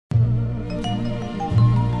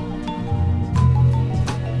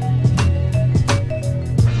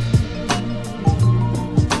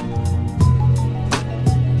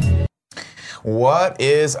What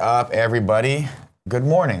is up, everybody? Good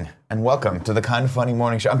morning, and welcome to the Kind of Funny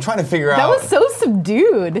Morning Show. I'm trying to figure out... That was so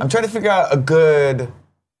subdued. I'm trying to figure out a good,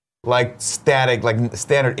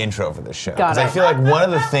 standard intro for this show. Because I feel like one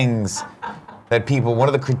of the things that one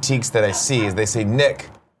of the critiques that I see is they say, Nick,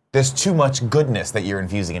 there's too much goodness that you're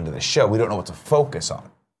infusing into the show. We don't know what to focus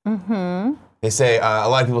on. Mm-hmm. They say, a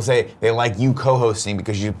lot of people say they like you co-hosting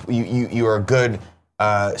because you are a good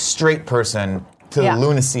straight person to the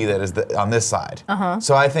lunacy that is on this side.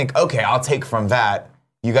 So I think, okay, I'll take from that.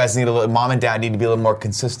 You guys mom and dad need to be a little more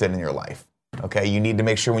consistent in your life. Okay, you need to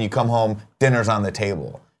make sure when you come home, dinner's on the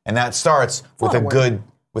table. And that starts with a good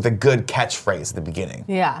catchphrase at the beginning.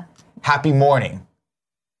 Yeah. Happy morning.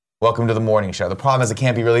 Welcome to the morning show. The problem is it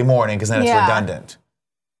can't be really morning because then it's redundant.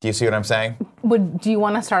 Do you see what I'm saying? Do you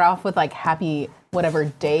want to start off with like happy whatever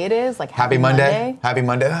day it is? Like happy Monday? Happy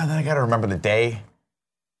Monday. Oh, then I got to remember the day.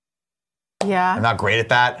 Yeah. I'm not great at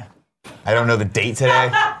that. I don't know the date today.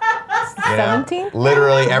 17th?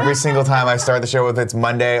 Literally every single time I start the show with it's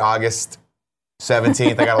Monday, August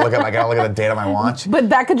 17th. I gotta look at the date on my watch. But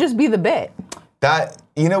that could just be the bit.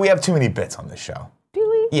 We have too many bits on this show. Do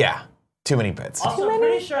we? Yeah, too many bits. Also, I'm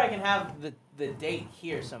pretty sure I can have the date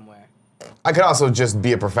here somewhere. I could also just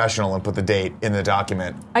be a professional and put the date in the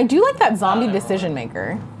document. I do like that zombie decision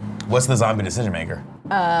maker. What's the zombie decision maker?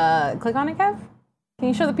 Click on it, Kev. Can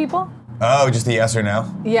you show the people? Oh, just a yes or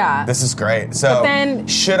no? Yeah. This is great. So,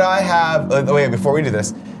 should I have... wait, before we do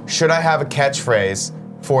this, should I have a catchphrase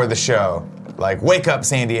for the show? Like, wake up,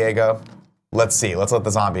 San Diego. Let's see. Let's let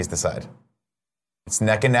the zombies decide. It's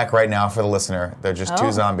neck and neck right now for the listener. They're just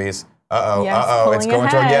two zombies. Yes, it's going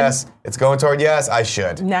toward yes. It's going toward yes. I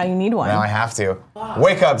should. Now you need one. Now I have to.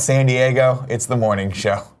 Wake up, San Diego. It's the morning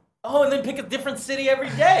show. Oh, and then pick a different city every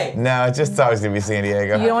day. No, it's just always going to be San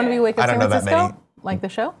Diego. You don't want to be Wake Up San Francisco? That many. Like the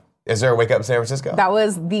show? Is there a Wake Up San Francisco? That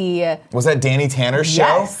was the... Was that Danny Tanner's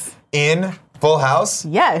show? In Full House?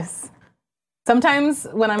 Yes. Sometimes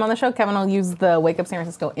when I'm on the show, Kevin will use the Wake Up San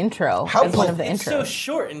Francisco intro as one of the intros. It's so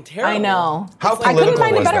short and terrible. I know. How I couldn't political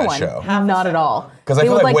find a was better that one. show? Not at all. Because I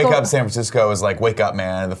feel like Wake Up San Francisco is like, wake up,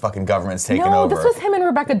 man, the fucking government's taking over. No, this was him and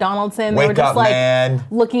Rebecca Donaldson. They Wake were just up, like man.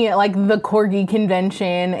 looking at like the Corgi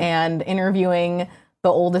convention and interviewing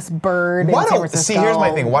the oldest bird in San Francisco. See, here's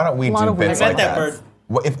my thing. Why don't we do bits like that? Bird.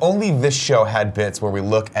 If only this show had bits where we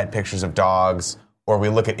look at pictures of dogs or we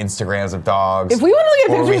look at Instagrams of dogs. If we want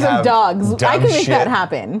to look at pictures of dogs, I can make that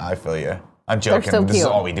happen. I feel you. I'm joking. So this is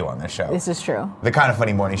cute. all we do on this show. This is true. The Kind of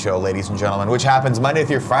Funny Morning Show, ladies and gentlemen, which happens Monday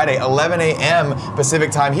through Friday, 11 a.m.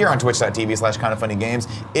 Pacific time here on twitch.tv/kindoffunnygames.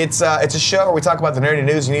 It's a show where we talk about the nerdy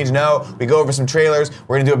news you need to know. We go over some trailers.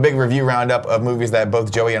 We're going to do a big review roundup of movies that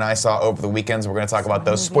both Joey and I saw over the weekends. We're going to talk about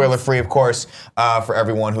those spoiler-free, of course, for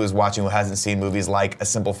everyone who is watching who hasn't seen movies like A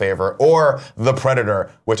Simple Favor or The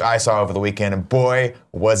Predator, which I saw over the weekend. And boy,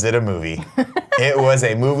 was it a movie. It was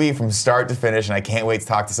a movie from start to finish, and I can't wait to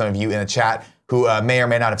talk to some of you in the chat who may or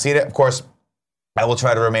may not have seen it. Of course, I will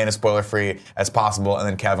try to remain as spoiler-free as possible, and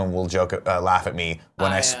then Kevin will laugh at me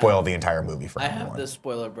when I spoil the entire movie for everyone. I have the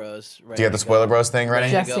spoiler bros ready. Do you have the spoiler bros thing ready?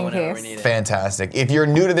 Just in case. Fantastic. If you're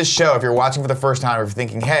new to this show, if you're watching for the first time, or if you're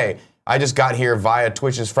thinking, hey, I just got here via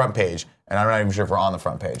Twitch's front page, and I'm not even sure if we're on the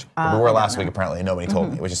front page. But we were last week, apparently, and nobody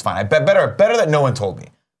told me, which is fine. I bet better that no one told me.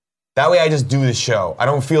 That way I just do the show. I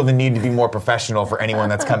don't feel the need to be more professional for anyone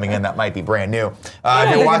that's coming in that might be brand new.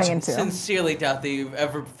 If you're watching, sincerely doubt that you've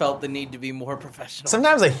ever felt the need to be more professional.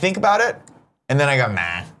 Sometimes I think about it, and then I go,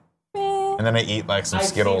 nah. And then I eat like some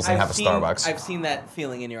Skittles and have a Starbucks. I've seen that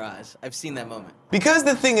feeling in your eyes. I've seen that moment. Because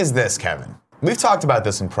the thing is this, Kevin. We've talked about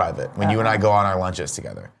this in private when you and I go on our lunches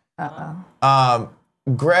together.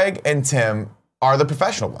 Greg and Tim are the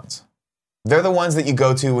professional ones. They're the ones that you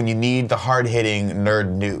go to when you need the hard-hitting nerd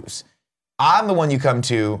news. I'm the one you come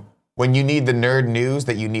to when you need the nerd news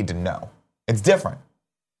that you need to know. It's different.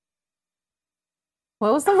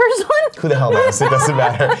 What was the first one? Who the hell knows? It doesn't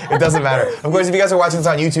matter. It doesn't matter. Of course, if you guys are watching this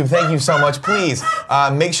on YouTube, thank you so much. Please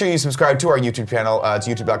make sure you subscribe to our YouTube channel. It's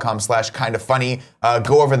youtube.com/kindoffunny.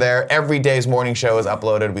 Go over there. Every day's morning show is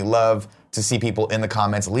uploaded. We love to see people in the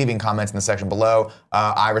comments, leaving comments in the section below.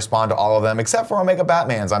 I respond to all of them, except for Omega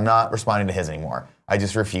Batman's. I'm not responding to his anymore. I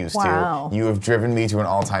just refuse to. You have driven me to an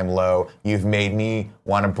all-time low. You've made me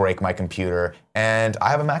want to break my computer. And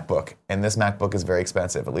I have a MacBook, and this MacBook is very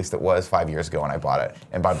expensive. At least it was 5 years ago when I bought it.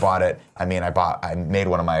 And by bought it, I mean I made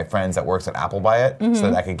one of my friends that works at Apple buy it so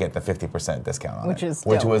that I could get the 50% discount on Which it. is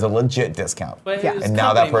Which dope. was a legit discount. But And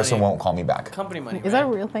now that person won't call me back. Company money, right? Is that a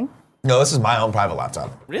real thing? No, this is my own private laptop.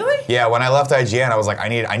 Really? Yeah, when I left IGN, I was like, I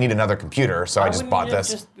need another computer, so I just bought this.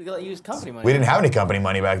 Just use company money. We didn't have any company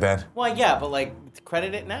money back then. Well, yeah, but like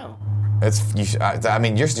credit it now. I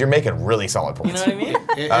mean, you're making really solid You points. know what I mean?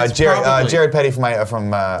 It's Jared, probably, Jared Petty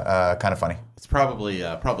from Kind of Funny. It's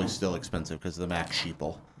probably still expensive because of the Mac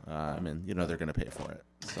sheeple. I mean, they're going to pay for it.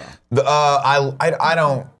 So I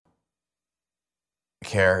don't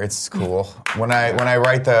care. It's cool when I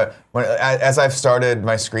write as I've started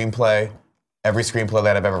my screenplay. Every screenplay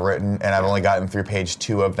that I've ever written, and I've only gotten through page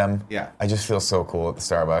 2 of them. Yeah. I just feel so cool at the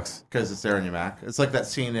Starbucks. because it's there on your Mac. It's like that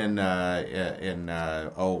scene in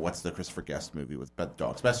what's the Christopher Guest movie with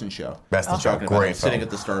dogs? Best in Show. Best in Show. Talking about Great him sitting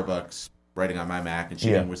film. at the Starbucks, writing on my Mac, and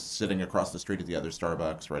she Yeah. was sitting across the street at the other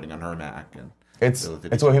Starbucks, writing on her Mac. And It's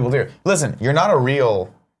what people do. Listen, you're not a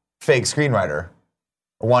real fake screenwriter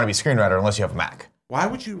or wannabe screenwriter unless you have a Mac. Why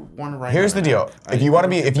would you want to write? Here's on the a deal: Mac? if you want to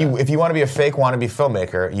be a fake wannabe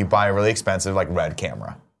filmmaker, you buy a really expensive like Red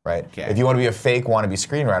camera, right? Okay. If you want to be a fake wannabe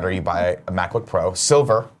screenwriter, you buy a MacBook Pro,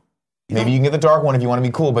 silver. Maybe you can get the dark one if you want to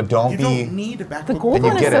be cool, but don't You be. don't need a MacBook. The gold And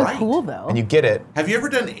you one is get so it. cool, though. And you get it. Have you ever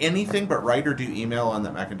done anything but write or do email on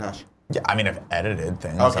that Macintosh? Yeah, I mean, I've edited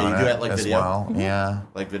things Okay, on you do it it like as video? well. Yeah,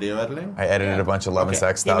 Like video editing? I edited a bunch of Love and Okay.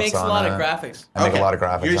 Sex He stuff. makes a lot of graphics. I make a lot of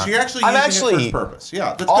graphics. You're, on- you're actually I'm using actually, it for its purpose.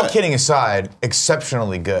 Yeah, that's all good. kidding aside,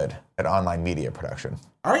 exceptionally good at online media production.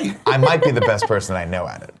 Are you? I might be the best person I know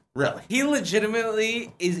at it. Really? He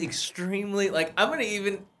legitimately is extremely like I'm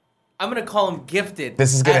gonna call him gifted.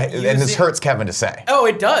 This is gonna, at and this using- hurts Kevin to say. Oh,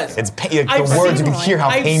 it does. It's I've the words. You seen- can hear how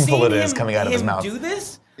I've painful it seen is him- coming out of his him mouth. Do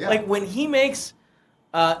this Yeah. like when he makes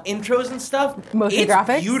intros and stuff. Motion it's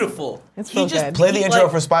graphics? beautiful. It's He so just good. Play the he, intro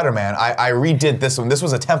like- for Spider-Man. I redid this one. This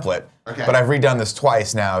was a template, Okay. but I've redone this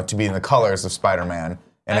twice now to be in the colors of Spider-Man,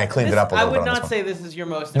 and I cleaned it up a little I bit would on not this say one. this is your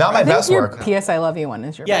most. Not my I think best your work. P.S. I Love You one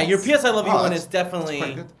is your Yeah, best. your PS I Love You Oh, one that's- is definitely.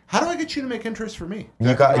 Quite good. How do I get you to make intros for me?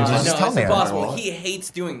 You got No, just tell it's me. impossible. He hates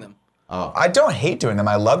doing them. I don't hate doing them.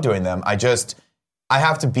 I love doing them. I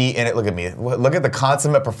have to be in it. Look at me. Look at the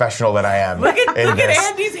consummate professional that I am. Look at in this.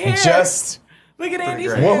 Andy's hair. Look at Andy's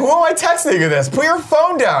great. hair. Who am I texting you this? Put your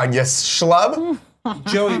phone down, you schlub.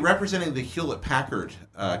 Joey, representing the Hewlett Packard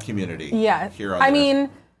community. Yeah. Here on I the- mean,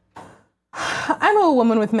 I'm a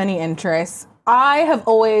woman with many interests. I have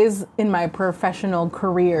always, in my professional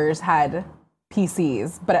careers, had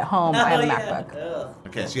PCs, but at home I have a MacBook. Ugh.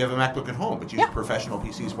 Okay, so you have a MacBook at home, but you use professional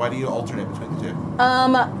PCs. Why do you alternate between the two?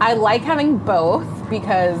 I like having both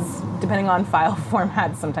because depending on file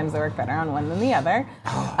format, sometimes they work better on one than the other.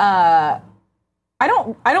 I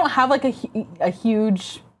don't have like a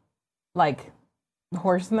huge like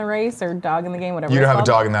horse in the race or dog in the game, whatever. You don't it's have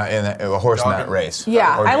a called. dog in a horse in Dog that in- race.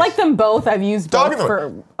 Yeah, Or I like them both. I've used Dog both in the for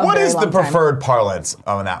a What very is the long time. preferred parlance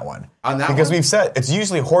on that one? On that because one? we've said it's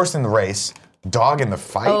usually horse in the race, dog in the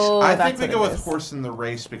fight. Oh, I that's think we what go it with is. horse in the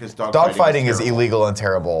race because dog Fighting is terrible. illegal and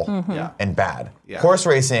terrible Yeah. and bad. Yeah. Horse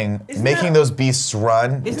racing, Isn't making that- those beasts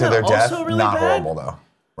run to isn't their that death, also really not bad? horrible though,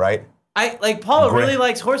 right? Paula Great. really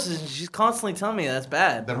likes horses, and she's constantly telling me that's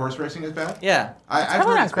bad. That horse racing is bad? Yeah. I've probably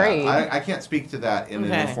heard not it's bad. great. I can't speak to that in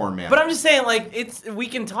an informed manner. But I'm just saying, like, we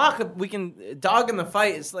can dog in the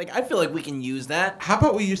fight. It's like, I feel like we can use that. How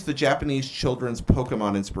about we use the Japanese children's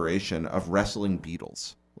Pokemon inspiration of wrestling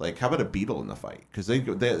beetles? Like, how about a beetle in the fight? Because the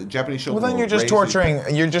Japanese children. Well, then will you're just raise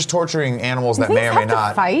these- torturing animals that things may or may have to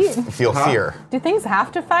not fight? feel Huh? fear. Do things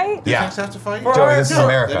have to fight? Do Yeah. things have to fight? Joey, this is No,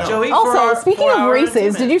 America. Joey, for Also, our speaking of 4-hour races,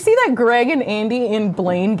 entertainment. did you see that Greg and Andy and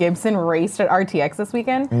Blaine Gibson raced at RTX this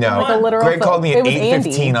weekend? No, Like a literal Greg called me at it was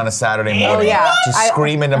 8:15 Andy. on a Saturday morning yeah. to I-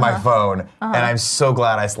 scream into my phone, and I'm so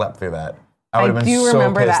glad I slept through that. I would I have do been so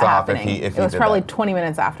remember pissed that off happening. if he It was did probably that. 20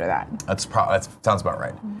 minutes after that. That sounds about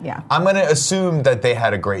right. Yeah. I'm going to assume that they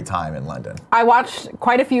had a great time in London. I watched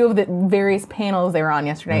quite a few of the various panels they were on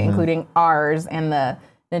yesterday, Mm-hmm. including ours and the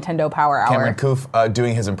Nintendo Power Hour. Cameron Koof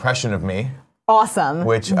doing his impression of me, Awesome.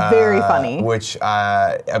 which very funny. Which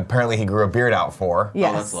apparently he grew a beard out for.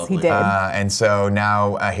 Yes, that's he lovely. did. And so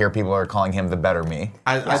now I hear people are calling him the better me.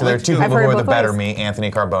 I'd so there are like two to- people I've who heard are it the both better ways. me,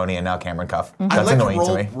 Anthony Carboni and now Cameron Cuff. I'd That's like annoying to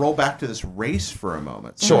to me. roll back to this race for a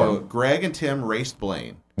moment. Sure. So Greg and Tim raced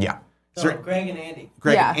Blaine. Yeah. Is there- Greg and Andy.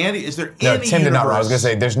 Greg Yeah. and Andy, is there No, any Tim did not run. I was going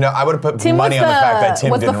universe- to say, I would have put Tim money was on the fact the- that Tim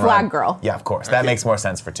was the didn't flag run. girl. Yeah, of course. That makes more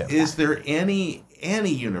sense for Tim. Is there any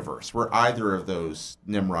universe where either of those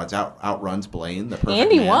Nimrods outruns Blaine, the perfect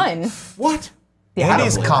Andy man? won. What?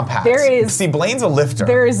 Andy's compact. There is- See, Blaine's a lifter.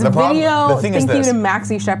 There is the problem, video. The thing is Thank you this. to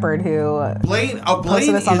Maxie Shepard who Blaine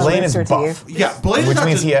posted this on the Blaine is Rooster buff. Teeth. Yeah, Blaine Which is not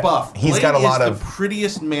means just he- buff. he's Blaine got a lot is of- the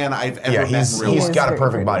prettiest man I've ever Yeah, met in he's real life. got a very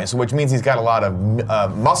perfect pretty. body, so which means he's got a lot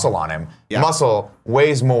of muscle on him. Yeah. Muscle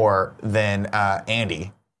weighs more than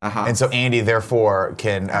Andy. And so Andy, therefore,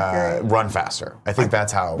 can run faster. I think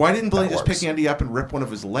that's how. Why didn't Blaine that just works. pick Andy up and rip one of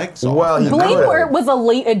his legs off? Well, he Blaine could. was a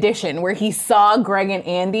late addition where he saw Greg and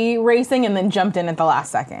Andy racing and then jumped in at the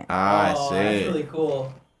last second. I see. That's really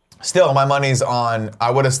cool. Still, my money's on. I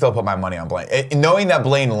would have still put my money on Blaine. Knowing that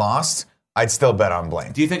Blaine lost, I'd still bet on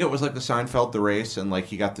Blaine. Do you think it was like the Seinfeld, the race, and like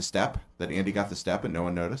he got the step, that Andy got the step and no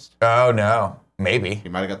one noticed? Oh no, maybe. He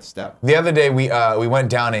might have got the step. The other day we went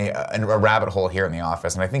down a rabbit hole here in the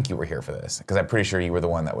office, and I think you were here for this because I'm pretty sure you were the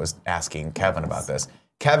one that was asking Kevin about this.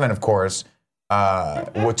 Kevin, of course,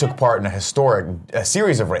 took part in a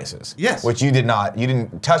series of races. Yes. Which you did not. You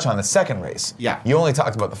didn't touch on the second race. Yeah. You only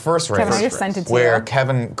talked about the first race. Kevin, I just sent it to where you.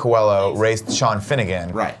 Kevin Coelho raced Sean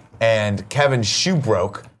Finnegan. Right. And Kevin's shoe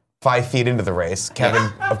broke 5 feet into the race.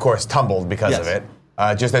 Kevin, of course, tumbled because of it.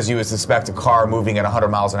 Just as you would suspect a car moving at 100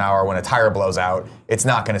 miles an hour when a tire blows out, it's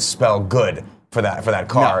not going to spell good for that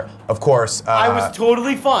car. No. Of course. I was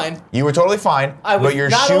totally fine. You were totally fine, but your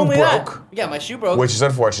not shoe only broke, that- yeah, my shoe broke. which is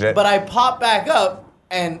unfortunate. But I popped back up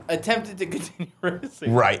and attempted to continue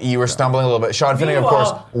racing. Right, you were stumbling a little bit. Sean Finnegan, of course,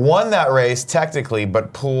 Meanwhile- won that race technically,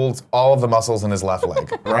 but pulled all of the muscles in his left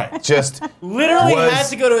leg. Right. Just Literally was had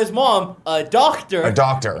to go to his mom, a doctor, a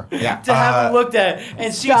doctor. Yeah. to have him looked at,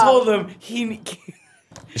 and she Stop. told him he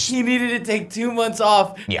needed to take 2 months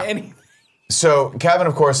off. Yeah. And So Kevin,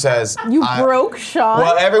 of course, says You broke Sean?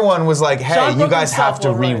 Well, everyone was like, "Hey, Sean you broke guys have himself to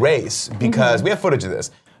while running. re-race because we have footage of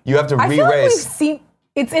this. You have to I feel like we've re-race." seen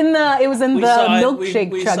it was in we the saw it, milkshake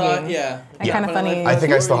we chugging. saw it, yeah. And kind of funny. I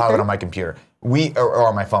think I still have it on my computer. Or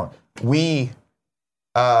on my phone. We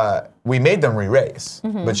made them re-race,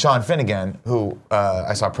 but Sean Finnegan, who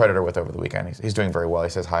I saw Predator with over the weekend, he's doing very well. He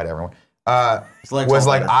says hi to everyone. leg's Was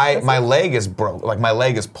all like better. my leg is broke. Like my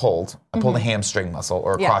leg is pulled. I pulled a hamstring muscle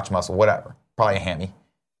or a Yeah. crotch muscle, whatever. Probably a hammy.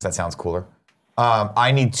 'Cause that sounds cooler.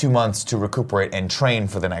 I need 2 months to recuperate and train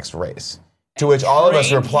for the next race. To which all of us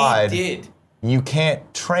trained, replied, he did. "You can't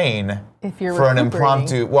train If you're for an recuperating.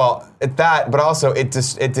 impromptu." Well, at that, but also it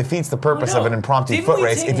defeats the purpose of an impromptu Didn't foot we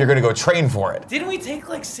race take- if you're going to go train for it. Didn't we take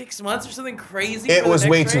like 6 months or something crazy? It for the was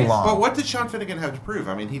next way too race? long. But what did Sean Finnegan have to prove?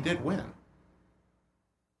 I mean, he did win.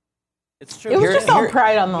 It's true. It was Here- just all here-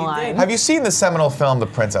 pride on the He did. line. Have you seen the seminal film The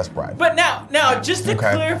Princess Bride? But now, just to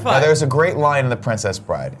Okay. clarify, Now, there's a great line in The Princess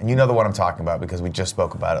Bride, and you know the one I'm talking about because we just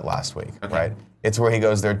spoke about it last week, Okay. right? It's where he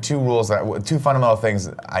goes, there are two fundamental things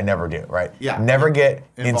that I never do, right? Yeah. Never get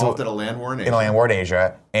Involved into in a land war in in Asia. a land war in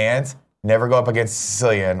Asia, and never go up against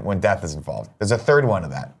Sicilian when death is involved. There's a third one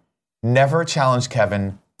of that. Never challenge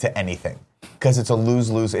Kevin to anything because it's a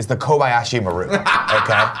lose-lose. It's the Kobayashi Maru.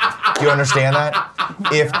 Okay, do you understand that?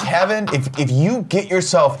 If Kevin, if you get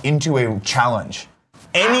yourself into a challenge,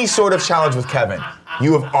 any sort of challenge with Kevin,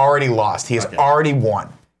 you have already lost. He has already won.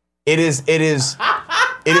 It is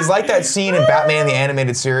like that scene in Batman the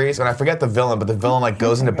Animated Series, and I forget the villain, but the villain like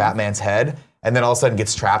goes into Batman's head and then all of a sudden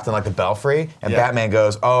gets trapped in like the belfry, and Batman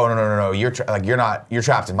goes, "Oh no, you're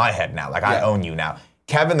trapped in my head now. Like I own you now."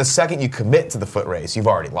 Kevin, the second you commit to the foot race, you've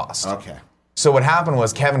already lost. Okay. So what happened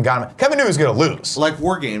was Kevin got him. Kevin knew he was going to lose. Like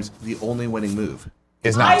War Games, the only winning move.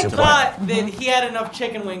 Is not I to play. thought that he had enough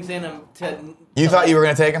chicken wings in him to. You thought you were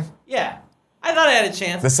going to take him Yeah, I thought I had a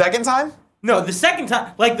chance. the second time? No, the second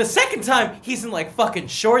time, he's in like fucking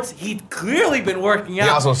shorts. He'd clearly been working out. He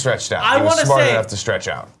also stretched out. I He was wanna smart say- enough to stretch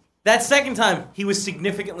out. That second time, he was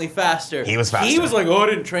significantly faster. He was faster. He was like, "Oh, I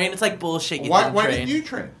didn't train." It's like bullshit. You Why didn't train. didn't you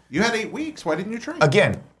train? You had 8 weeks. Why didn't you train?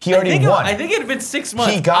 Again, he I already think won. I think it had been 6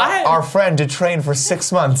 months. He got our friend to train for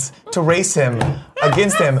 6 months to race him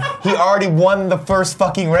against him. He already won the first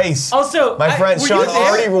fucking race. Also, my friend were Sean you there?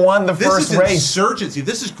 already won the This first is race. insurgency.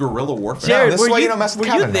 This is guerrilla warfare. Jared, this is why you don't mess with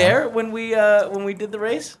were Kevin, you man. there when we did the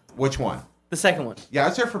race? Which one? The second one. Yeah, I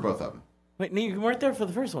was there for both of them. Wait, no, you weren't there for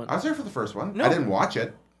the first one. I was there for the first one. No. I didn't watch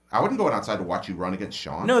it. I wouldn't go outside to watch you run against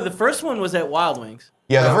Sean. No, the first one was at Wild Wings.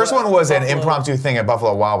 Yeah, the first one was an Buffalo. impromptu thing at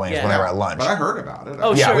Buffalo Wild Wings Yeah. when they were at lunch. But I heard about it.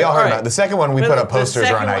 Oh, Yeah, sure, we all heard right. about it. The second one, we But put up the posters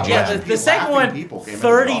second on one- IGN. Yeah, the second Laughing one, people came into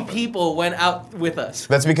 30 the office. people went out with us.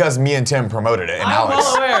 That's because me and Tim promoted it, and I'm Alex.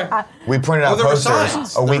 well aware. We printed out there were posters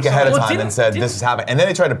signs. a week ahead of Well, time didn't- and said, didn't- this is happening. And then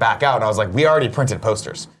they tried to back out, and I was like, we already printed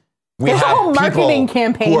posters. We There's a have whole people marketing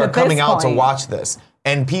campaign who are at this coming out to point. watch this.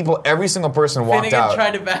 And every single person walked Finnegan out.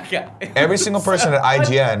 tried to back out. Every single person at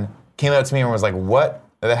IGN came up to me and was like, what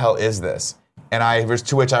the hell is this? And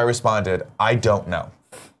to which I responded, I don't know.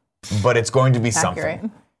 But it's going to be something. Accurate.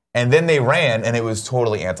 And then they ran, and it was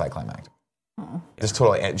totally anticlimactic. Just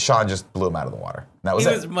totally. And Sean just blew him out of the water. That was He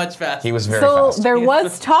it. was much faster. He was very So fast. there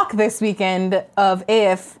was talk this weekend of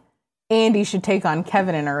if Andy should take on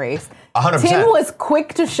Kevin in a race. 100%. Tim was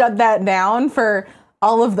quick to shut that down for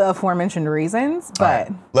all of the aforementioned reasons, but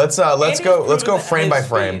Let's Andy's go proven frame by his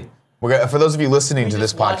frame. speed. We're gonna, for those of you listening to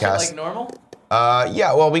this Just watch it podcast, like normal.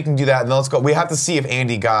 yeah, well, we can do that, and then let's go. We have to see if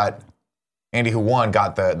Andy who won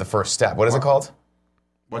got the first step. What is it called?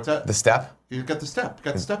 What's that? The step? You got the step.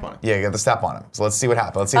 Got the step on it. Yeah, you got the step on him. So let's see what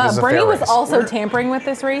happens. Let's see if this is a Bernie fair was race. also tampering with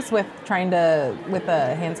this race with trying to with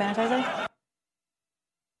the hand sanitizer.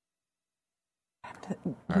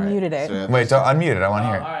 Muted it. So, Wait, don't unmute it. I want to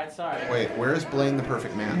hear All it. right, sorry. wait, where is Blaine the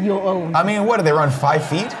perfect man? You'll own. I mean, what did they run 5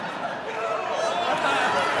 feet? There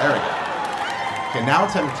we go. Okay, now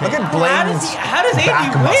it's time to Look take. at Blaine's How does Andy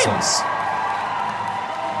back win? muscles.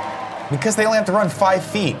 Because they only have to run 5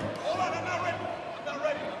 feet.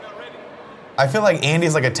 I feel like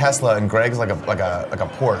Andy's like a Tesla and Greg's like a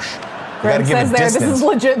Porsche. You Greg gotta give says him there, distance. this is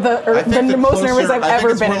legit I think the most nervous I've I think ever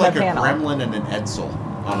it's been more in like a panel. Gremlin and an Edsel,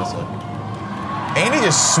 honestly. Andy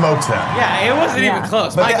just smoked them. Yeah, it wasn't Yeah. even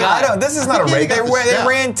close. But My God. this is not a think race. Andy got the They step.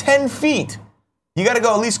 ran 10 feet. You got to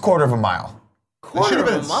go at least quarter of a mile. They should have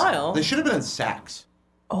been a mile? They should have been in sacks.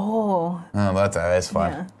 Oh, Oh, that is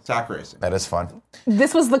fun. yeah. Sack racing. That is fun.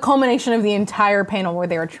 This was the culmination of the entire panel where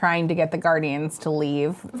they were trying to get the Guardians to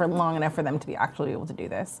leave for long enough for them to be actually able to do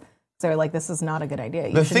this. So they're like, this is not a good idea.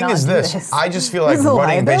 You The should thing not is do this. I just feel like This is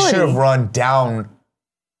a they should have liability. run down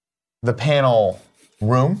the panel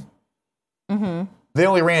room. Mm-hmm. They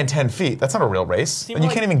only ran 10 feet. That's not a real race. And you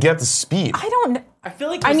like- can't even get up to speed. I don't. I feel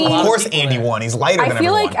like I there's mean- a lot Of course people Andy there. won. He's lighter I than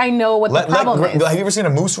feel everyone. like I know what the problem is. Have you ever seen a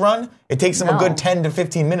moose run? It takes them a No. good 10 to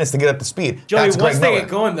 15 minutes to get up to speed. Joey, That's once Greg they Miller. get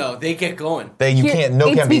going, though, they get going. You Here- can't. No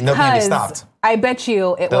it's can be because stopped. I bet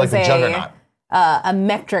you it They're was like the juggernaut. a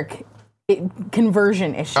metric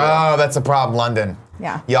conversion issue. Oh, that's a problem, London.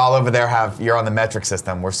 Yeah. Y'all over there you're on the metric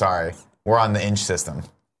system. We're sorry. We're on the inch system.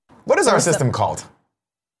 What is our system called?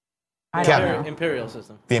 I Kevin. don't know. Imperial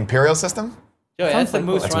system. The imperial system? Joey, that's the like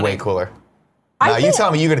moose That's running. way cooler. I Now, you think-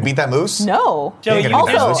 telling me you're gonna beat that moose? No. Joey, You you ain't gonna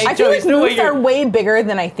beat that Also, moose. Hey, I feel Joey, like there's no way moose are you're- way bigger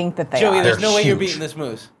than I think that they Joey, are. there's They're no way you're huge. beating this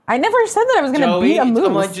moose. I never said that I was going to Joey, beat a moose.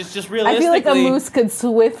 I'm like, just I feel like a realistically- moose could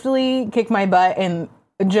swiftly kick my butt in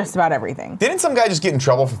just about everything. Didn't some guy just get in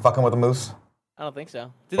trouble for fucking with a moose? I don't think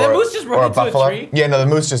so. Did that moose just or run into buffalo? a tree? Yeah, no, the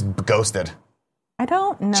moose just ghosted. I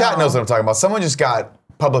don't know. Chat knows what I'm talking about. Someone just got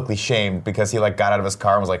publicly shamed because he got out of his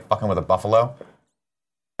car and was fucking with a buffalo.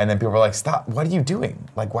 And then people were like, stop, what are you doing?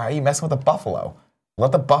 Why are you messing with a buffalo?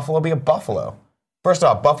 Let the buffalo be a buffalo. First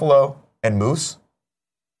off, buffalo and moose,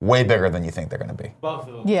 way bigger than you think they're gonna be.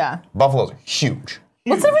 Buffalo. Yeah. Buffaloes are huge.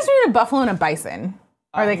 What's the difference between a buffalo and a bison?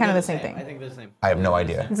 Are they I think kind of they're the same I thing? think they're the same. I have no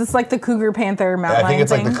idea. Is this like the cougar, panther, mountain I lion think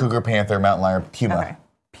it's like thing? the cougar, panther, mountain lion, puma, Okay.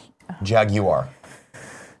 jaguar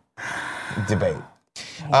debate.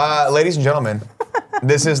 Ladies and gentlemen,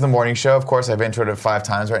 this is the morning show. Of course, I've introed it 5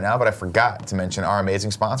 times right now, but I forgot to mention our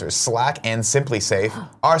amazing sponsors. Slack and Simply Safe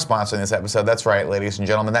are sponsoring this episode. That's right, ladies and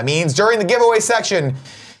gentlemen. That means during the giveaway section,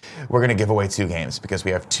 we're going to give away 2 games because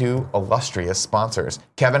we have 2 illustrious sponsors.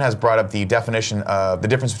 Kevin has brought up the definition of the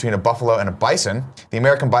difference between a buffalo and a bison. The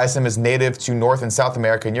American bison is native to North and South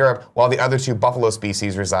America and Europe, while the other 2 buffalo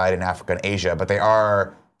species reside in Africa and Asia, but they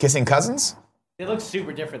are kissing cousins? They look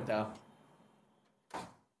super different, though.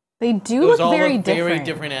 They do Those look all very look different. very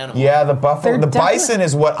different animals. Yeah, the buffalo. They're The definitely- bison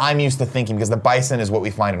is what I'm used to thinking because the bison is what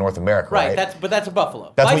we find in North America, right? Right, that's a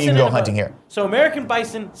buffalo. That's what Bison you can go and a hunting bu- here. So American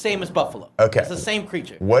bison, same as buffalo. Okay. It's the same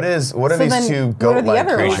creature. What are So these then 2 what are the goat-like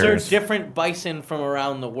other ones? Those are creatures? different bison from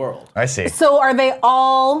around the world. I see. So are they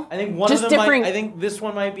all I think one just of them different? might. I think this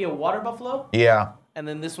one might be a water buffalo, Yeah. and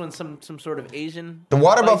then this one's some sort of Asian. The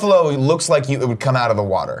water bison. buffalo looks like it would come out of the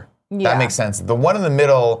water. Yeah. That makes sense. The one in the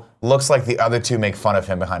middle looks like the other 2 make fun of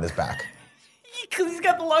him behind his back. Because he's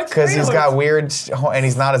got the long. Because he's got screamers. weird, and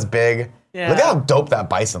he's not as big. Yeah. Look at how dope that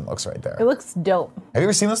bison looks right there. It looks dope. Have you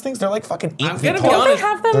ever seen those things? They're like fucking 8 I'm feet gonna be tall. Don't they honest,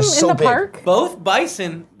 have them they're in so the big. park? Both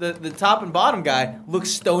bison, the top and bottom guy, look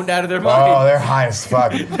stoned out of their Oh, mind. they're high as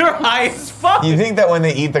fuck. They're high as fuck. You think that when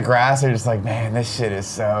they eat the grass, they're just like, man, this shit is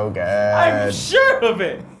so good. I'm sure of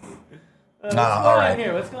it. What's going all on right.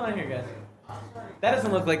 here? What's going on here, guys? That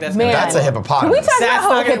doesn't look like that's Man. gonna That's a happen. Can hippopotamus. we talk That's about how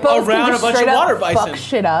not gonna- hippos around can a just bunch of straight water up bison. fuck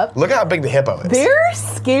shit up? Look at how big the hippo is. They're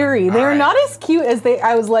scary. They're right. not as cute as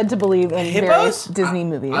I was led to believe in Hippos? various Disney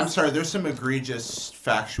movies. I'm sorry, there's some egregious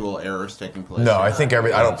factual errors taking place. No, here. I think I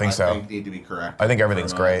don't think so. I think need to be correct. I think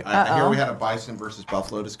everything's great. I hear we had a bison versus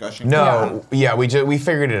buffalo discussion. No, yeah, we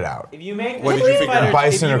figured it out. If you make What did you figure out?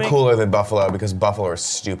 Bison are cooler than buffalo because buffalo are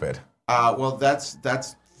stupid. Well, that's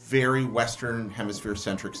very Western Hemisphere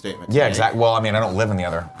centric statement. to Yeah, make. exactly. Well, I mean, I don't live in the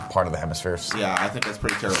other part of the hemispheres. Yeah, I think that's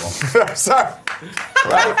pretty terrible. I'm sorry.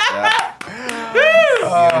 Right. Yeah. You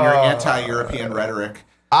and your anti-European rhetoric.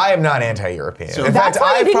 I am not anti-European. So- In That's fact,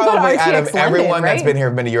 why I've they didn't go to probably, out of RTX London, everyone that's right? been here,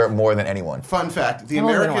 been to Europe more than anyone. Fun fact: the I've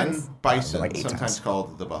only been American once. bison, Like 8 sometimes times.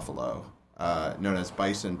 called the buffalo, known as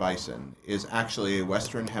bison, is actually a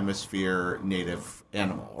Western Hemisphere native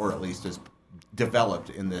animal, or at least is developed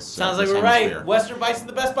in this. Sounds like this we're hemisphere. right. Western bison,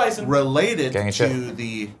 the best bison. Related Gang of to shit.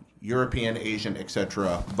 the European, Asian,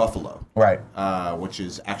 etc. buffalo, Right. which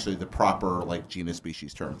is actually the proper like genus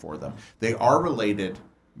species term for them. They are related,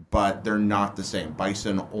 but they're not the same.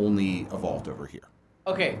 Bison only evolved over here.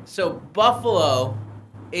 Okay, so buffalo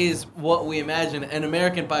is what we imagine. An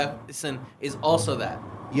American bison is also that.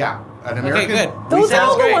 Yeah, an Okay, American. good. Those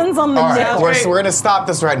Sounds are the great. ones on the All right, nickel. great. we're going to stop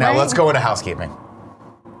this right now. Right. Let's go into housekeeping.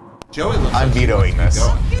 Joey looks I'm like vetoing this.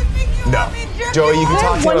 Go. No. Joey, you can I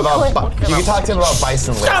talk have to him one about clip. you can talk to him about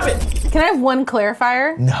bison later. Stop it! Can I have one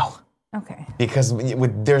clarifier? No. Okay. Because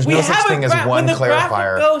there's no such thing as one when the graphic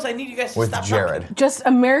clarifier goes, I need you guys to with stop Jared. talking. Just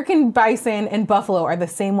American bison and buffalo are the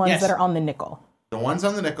same ones Yes. that are on the nickel. The ones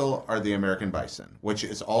on the nickel are the American bison, which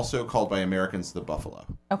is also called by Americans the buffalo.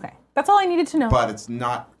 Okay. That's all I needed to know. But it's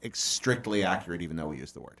not strictly accurate, even though we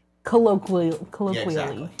use the word. Colloquially. Yeah,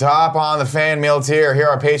 exactly. Top on the fan mail tier here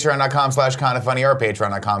on patreon.com/kindafunny or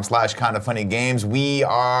patreon.com/kindafunnygames. We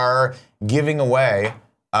are giving away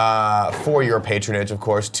for your patronage, of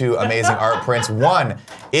course, 2 amazing art prints. One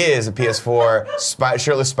is a PS4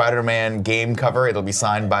 Shirtless Spider-Man game cover. It'll be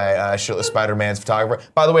signed by Shirtless Spider-Man's photographer.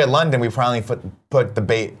 By the way, in London, we finally put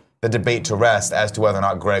the debate to rest as to whether or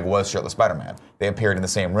not Greg was Shirtless Spider-Man. They appeared in the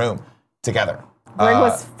same room together. Greg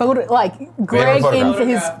was Greg in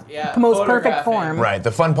his Photographed, yeah, most perfect photographing. form. Right.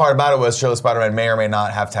 The fun part about it was Shirtless Spider-Man may or may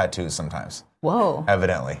not have tattoos sometimes. Whoa.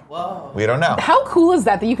 Evidently. Whoa. We don't know. How cool is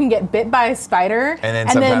that you can get bit by a spider And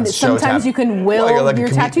then sometimes you can will you're like your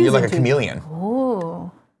a tattoos You're like a into. chameleon.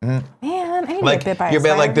 Ooh. Man, I need to Like get bit by a you're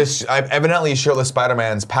spider. like this. Evidently, Shirtless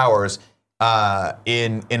Spider-Man's powers,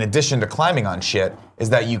 in addition to climbing on shit, is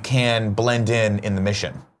that you can blend in the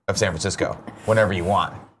mission of San Francisco whenever you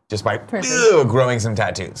want, just by growing some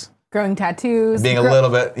tattoos, Growing tattoos. being a little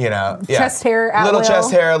bit, Chest hair at little will.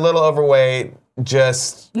 chest hair, a little overweight,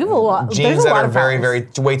 just You have a lot. jeans there's a that lot are of very, powers.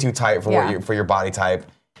 very way too tight for Yeah. for your body type,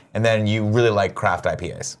 and then you really like craft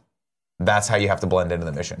IPAs. That's how you have to blend into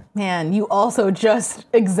the mission. Man, you also just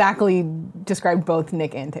exactly described both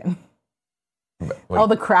Nick and Tim. What- All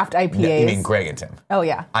the craft IPAs. You mean Greg and Tim? Oh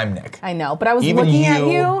yeah, I'm Nick. I know. But I was Even looking at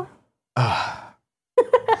you- you.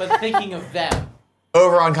 But thinking of them.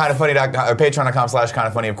 Over on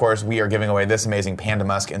patreon.com/kindafunny, of course, we are giving away this amazing Panda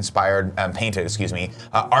Musk inspired, painted,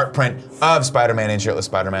 art print of Spider-Man and Shirtless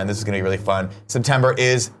Spider-Man. This is going to be really fun. September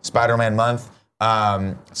is Spider-Man month,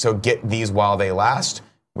 so get these while they last.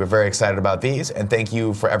 We're very excited about these, and thank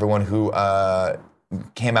you for everyone who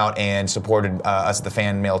came out and supported us at the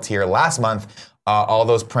fan mail tier last month. All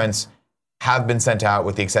those prints have been sent out,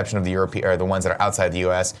 with the exception of the European, or the ones that are outside the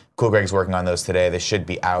U.S. Cool Greg's working on those today. They should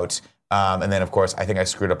be out. And then, of course, I think I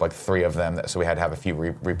screwed up like 3 of them, so we had to have a few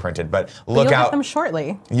reprinted. But look You'll out. get them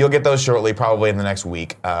shortly. You'll get those shortly, probably in the next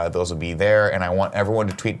week. Those will be there, and I want everyone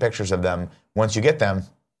to tweet pictures of them once you get them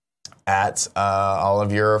at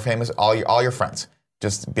all your friends.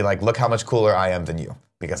 Just be like, look how much cooler I am than you,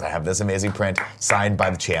 because I have this amazing print signed by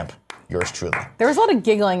the champ, yours truly. There was a lot of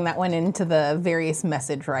giggling that went into the various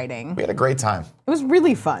message writing. We had a great time. It was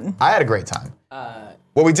really fun. I had a great time.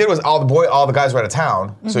 What we did was all the guys were out of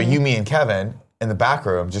town, so you, me, and Kevin in the back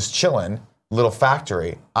room just chilling, little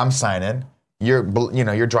factory. I'm signing. You're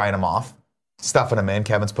drying them off, stuffing them in.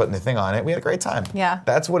 Kevin's putting the thing on it. We had a great time. Yeah.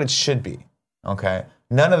 That's what it should be. Okay.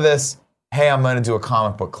 None of this. Hey, I'm going to do a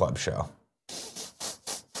comic book club show.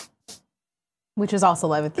 Which is also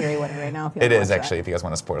live with Gary Whitta right now. If you It wanna is watch actually. that. If you guys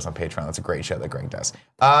want to support us on Patreon, that's a great show that Greg does.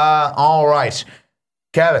 All right,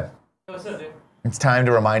 Kevin. What's up, dude? It's time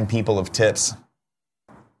to remind people of tips.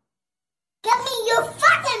 Give me your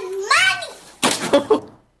fucking money!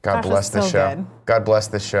 God Gosh, bless that's this so show. good. God bless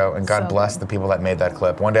this show, and God So bless good. the people that made that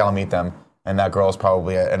clip. One day I'll meet them, and that girl's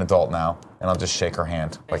probably an adult now, and I'll just shake her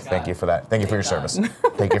hand. Like, thank God. you for that. Thank you for your Thank service.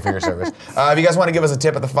 Thank you for your service. If you guys want to give us a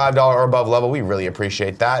tip at the $5 or above level, we really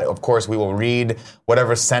appreciate that. Of course, we will read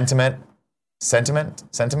whatever sentiment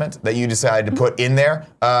that you decide to put in there.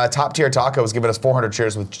 Top Tier Taco has given us 400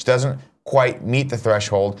 cheers, which doesn't quite meet the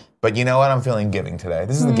threshold, but you know what? I'm feeling giving today.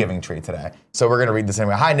 This is the giving tree today. So we're going to read this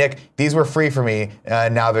anyway. Hi, Nick. These were free for me.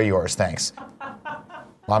 Now they're yours. Thanks.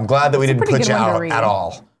 Well, I'm glad that we didn't pretty put good you one to out read. at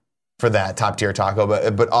all for that Top Tier Taco,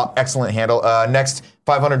 but excellent handle. Next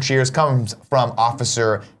 500 cheers comes from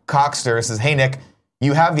Officer Coxter. It says, hey, Nick,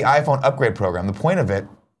 you have the iPhone upgrade program. The point of it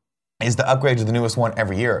is to upgrade to the newest one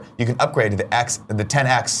every year. You can upgrade to the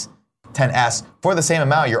 10X XS for the same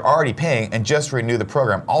amount you're already paying and just renew the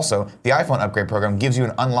program. Also, the iPhone upgrade program gives you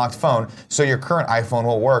an unlocked phone, so your current iPhone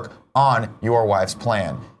will work on your wife's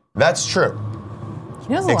plan. That's true.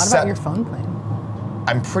 He knows a lot Except- about your phone plan.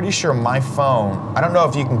 I'm pretty sure my phone, I don't know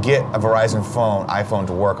if you can get a Verizon iPhone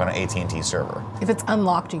to work on an AT&T server. If it's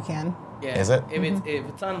unlocked, you can. Yeah. Is it? If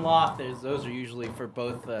it's unlocked, those are usually for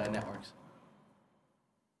both networks.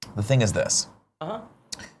 The thing is this. Uh-huh.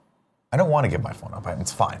 I don't want to give my phone up.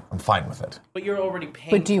 It's fine. I'm fine with it. But you're already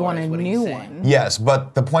paying But do you for want it, a is what he's new saying. one? Yes,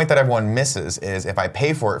 but the point that everyone misses is if I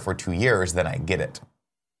pay for it for 2 years, then I get it.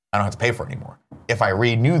 I don't have to pay for it anymore. If I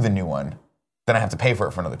renew the new one, then I have to pay for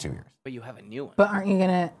it for another 2 years. But you have a new one. But aren't you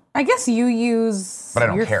gonna? I guess you use But I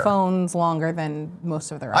don't your care. phones longer than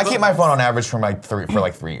most of their. I keep my phone on average for like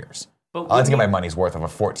 3 years. But I like to get wouldn't my you- money's worth of a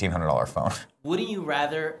 $1,400 phone. Wouldn't you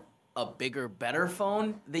rather a bigger, better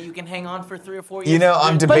phone that you can hang on for 3 or 4 years? You know,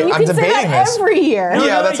 I'm But you I'm can say debating that this. every year.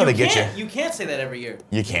 Yeah, that's how they get can't. you. You can't say that every year.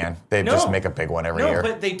 You can. They No. just make a big one every No, year.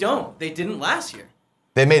 but they don't. They didn't last year.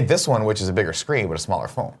 They made this one, which is a bigger screen, but a smaller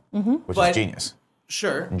phone, which But- is genius.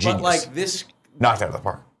 Sure. Genius. But like this. Knocked out of the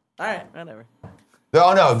park. All right, whatever.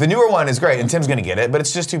 Oh no, the newer one is great, and Tim's gonna get it, but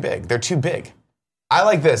it's just too big. They're too big. I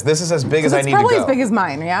like this. This is as big as I It's need to probably go. as big as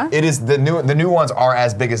mine. Yeah. It is the new ones are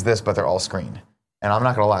as big as this, but they're all screen. And I'm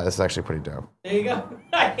not gonna lie, this is actually pretty dope. There you go.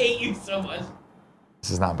 I hate you so much.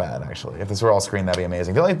 This is not bad actually. If this were all screen, that'd be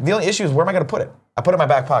amazing. The only issue is where am I gonna put it? I put it in my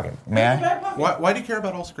back pocket. May I? Why do you care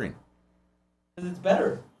about all screen? Because it's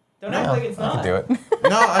better. Don't act Yeah, like it's I not. can do it.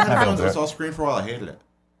 No, I had gonna phones do that was it. all screen for a while. I hated it.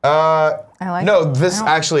 I like. No, it. this I don't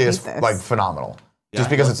actually is hate this. like phenomenal. Just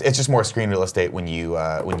Yeah. because it's just more screen real estate when you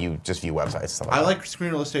just view websites and stuff like I that. like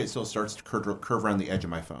screen real estate still starts to curve around the edge of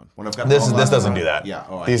my phone. When I've got This all doesn't that- do that. Yeah.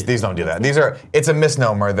 Oh, I these hate these don't do that. It's a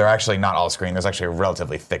misnomer. They're actually not all screen. There's actually a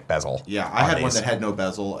relatively thick bezel. Yeah, I had one these. that had no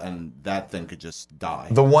bezel, and that thing could just die.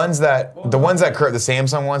 The ones that curved, the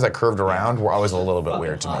Samsung ones that curved around were always a little bit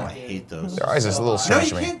weird to I me. hate those. They're always just a little No, strange you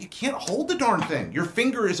to me. can't. You can't hold the darn thing. Your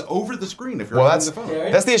finger is over the screen if you're Well, holding the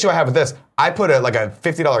phone. that's the issue I have with this. I put a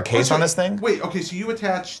 $50 case on this thing. Wait, okay, so you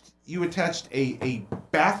attached a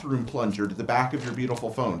bathroom plunger to the back of your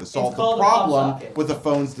beautiful phone to solve the called a pop problem socket. with the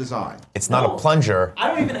phone's design. It's not No, a plunger I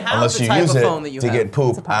don't even have unless the you type use of it phone that you to have. get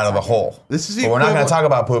poop pop out of the socket. hole. This is the But we're not going to equivalent- talk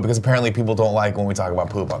about poop because apparently people don't like when we talk about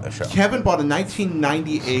poop on this show. Kevin bought a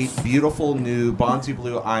 1998 beautiful new Bonzi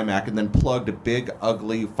Blue iMac and then plugged a big,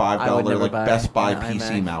 ugly $5 never like buy Best Buy an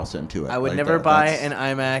PC iMac. mouse into it. I would Like never that. buy That's- an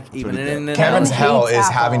iMac, even what he in did. an Kevin's hates hell is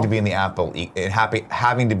Apple. having to be in the Apple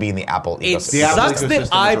having to be in the Apple It ecosystem. The Apple sucks that ecosystem is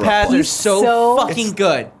iPads are He's so so- fucking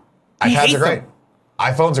good. He iPads hates are great. them.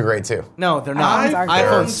 iPhones are great too. No, they're not. iPhones are iPhones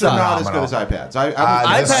good. They're suck. not as good as Phenomenal. iPads.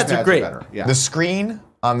 I iPads think are great. Better. Yeah. The screen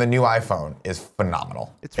on the new iPhone is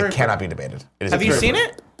phenomenal. It's It very cannot pretty. be debated. It is Have you very seen pretty.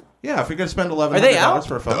 it? Yeah, if you're gonna spend $1,100 Are they out?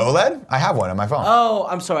 for a The phone. OLED? I have one on my phone. Oh,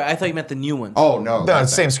 I'm sorry. I thought you meant the new one. Oh no, No,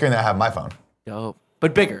 it's the same screen that I have on my phone, Dope.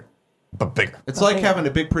 But bigger. but bigger. It's like having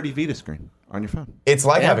a big, pretty Vita screen on your phone. It's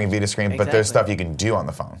like Yeah. having a Vita screen, but there's Exactly. stuff you can do on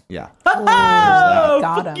the phone. Yeah. Oh,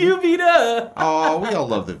 Got fuck him. you, Vita. Oh, we all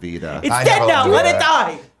love the Vita. It's I dead never now. loved Let Vita. it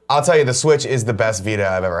die. I'll tell you, the Switch is the best Vita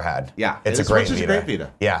I've ever had. Yeah, it's the a great Switch is a Vita. great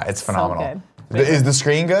Vita. Yeah, it's phenomenal. good. Is the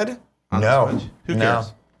screen good? On the No. Switch? Who No.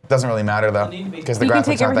 cares? Doesn't really matter though, need to be- because the You can graphics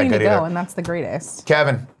take aren't that everything to good go, either. and that's the greatest.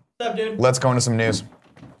 Kevin, What's up, dude? let's go into some news.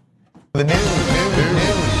 The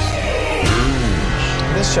news.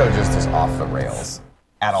 This show just is off the rails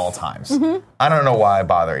at all times. I don't know why I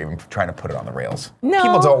bother even trying to put it on the rails. No.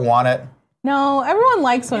 People don't want it. No, everyone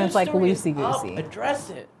likes when it's like Story is loosey up. goosey. Address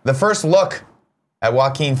it. The first look at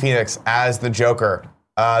Joaquin Phoenix as the Joker.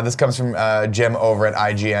 This comes from Jim over at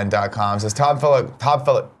IGN.com. Says Todd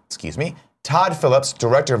Phillips,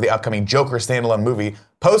 director of the upcoming Joker standalone movie,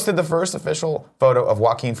 posted the first official photo of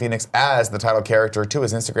Joaquin Phoenix as the title character to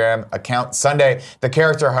his Instagram account Sunday. The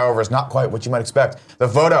character, however, is not quite what you might expect. The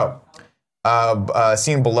photo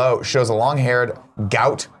seen below shows a long-haired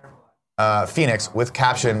gout Phoenix with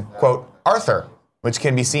caption, quote, Arthur, which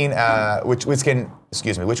can be seen, which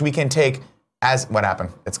we can take as, what happened?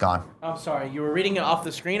 It's gone. I'm sorry. You were reading it off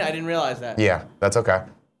the screen. I didn't realize that. Yeah, that's okay.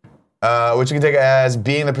 Which you can take as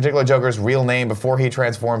being the particular Joker's real name before he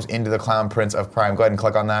transforms into the Clown Prince of Crime. Go ahead and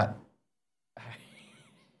click on that.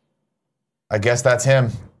 I guess that's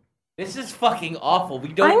him. This is fucking awful. We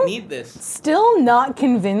don't I'm- need this. Still not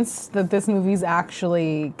convinced that this movie's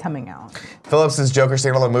actually coming out. Phillips' Joker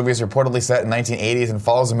standalone movie is reportedly set in 1980s and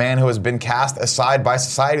follows a man who has been cast aside by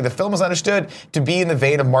society. The film is understood to be in the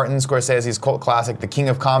vein of Martin Scorsese's cult classic, The King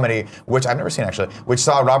of Comedy, which I've never seen actually, which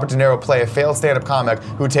saw Robert De Niro play a failed stand-up comic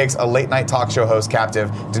who takes a late-night talk show host captive.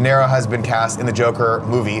 De Niro has been cast in the Joker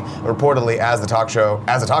movie, reportedly as a talk show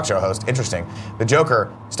host. Interesting. The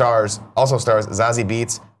Joker also stars Zazie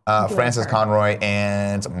Beetz, Francis Conroy,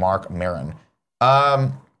 and Mark Maron.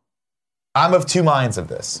 I'm of two minds of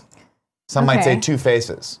this. Some might say two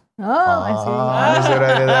faces. Oh, I You see what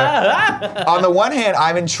I did there? On the one hand,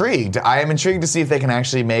 I'm intrigued. I am intrigued to see if they can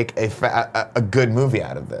actually make a good movie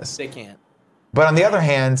out of this. They can't. But on the other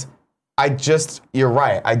hand, you're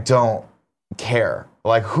right, I don't care.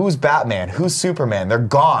 Like, who's Batman? Who's Superman? They're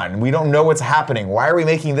gone. We don't know what's happening. Why are we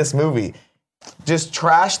making this movie? Just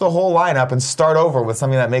trash the whole lineup and start over with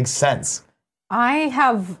something that makes sense. I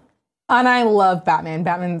love Batman.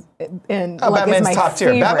 Batman's Batman's my top tier.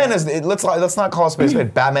 favorite. Batman is. Let's not call it space.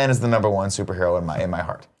 Batman is the number one superhero in my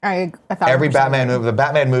heart. I thought Every Batman movie, the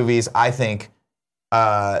Batman movies, I think,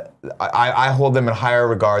 I hold them in higher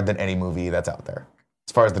regard than any movie that's out there.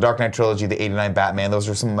 As far as the Dark Knight trilogy, the '89 Batman, those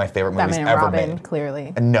are some of my favorite movies Batman and ever Robin, made.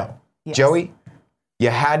 clearly. And no, Yes. Joey, you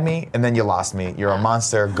had me and then you lost me. You're a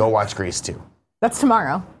monster. Go watch Grease 2. That's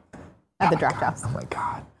tomorrow at the Draft House. Oh my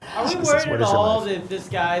God. Are we Jesus, worried what at is your all life? that this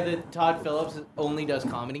guy, that Todd Phillips, only does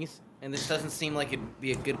comedies? And this doesn't seem like it'd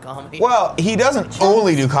be a good comedy. Well, he doesn't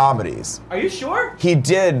only do comedies. Are you sure? He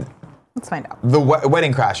did Let's find out. the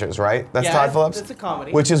Wedding Crashers, right? That's Yeah, Todd Phillips. that's a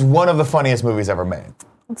comedy. Which is one of the funniest movies ever made.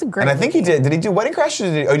 It's a great And I think he movie. did. Did he do Wedding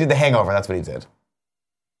Crashers? He did The Hangover. That's what he did.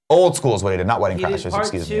 Old School is what he did, not Wedding He did Crashers. part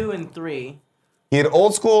Excuse 2 me. and 3. He did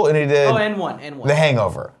Old School and he did Oh, and 1. The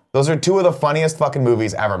Hangover. Those are two of the funniest fucking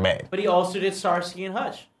movies ever made. But he also did Starsky and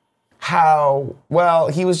Hutch. How? Well,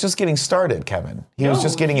 he was just getting started, Kevin. He was No,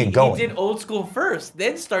 just getting it going. He did Old School first,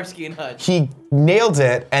 then Starsky and Hutch. He nailed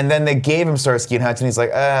it, and then they gave him Starsky and Hutch, and he's like,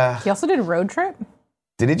 He also did Road Trip.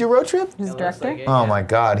 Did he do Road Trip? His It looks director. like it, Oh yeah. my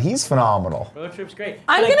God, he's phenomenal. Road Trip's great.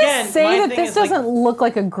 I'm But gonna again, say my that thing this is, like, doesn't look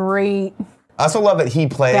like a great. I also love that he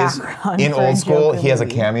plays Background in for a Old School. Joker He has a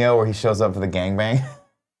movie. cameo where he shows up for the gangbang.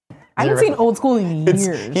 I haven't seen Old School in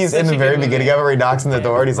years. He's in the Such a very good beginning movie. of it where he knocks on the Yeah.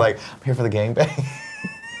 door and he's like, I'm here for the gangbang.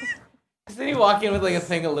 Doesn't he walk in with like a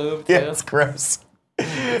thing of lube too? Yeah, it's gross.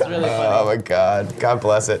 It's really Oh funny. my God. God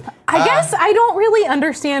bless it. I guess I don't really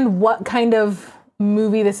understand what kind of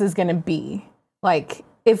movie this is going to be. Like,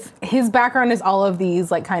 if his background is all of these,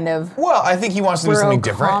 like, kind of. Well, I think he wants to do Bro something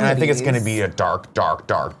different, and I think it's going to comedies. be a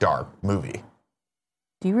dark movie.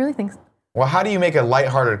 Do you really think so? Well, how do you make a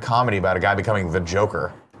lighthearted comedy about a guy becoming the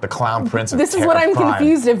Joker, the clown prince of This is terror what I'm crime?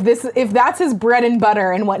 confused if that's his bread and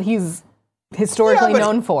butter and what he's historically but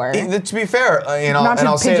known for. To be fair, Not to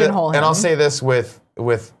I'll say pigeonhole and I'll him. say this with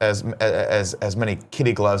as many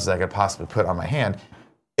kitty gloves as I could possibly put on my hand.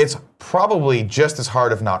 It's probably just as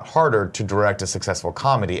hard, if not harder, to direct a successful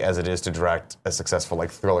comedy as it is to direct a successful like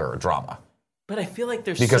thriller or drama. But I feel like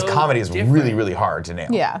there's Because so comedy is different. really, really hard to nail.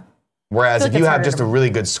 Yeah. Whereas I if feel like you it's have harder just to- a really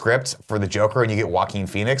good script for the Joker and you get Joaquin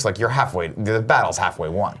Phoenix, like the battle's halfway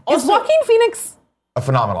won. Is Joaquin Phoenix. A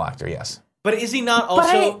phenomenal actor, yes. But is he not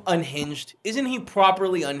also unhinged? Isn't he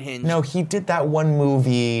properly unhinged? No, he did that one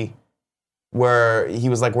movie where he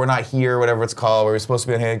was like, "We're not here," whatever it's called, where he was supposed to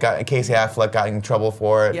be in it. Casey Affleck got in trouble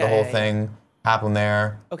for it. Yeah, the whole yeah, thing happened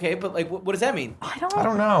there. Okay, but like, what does that mean? I I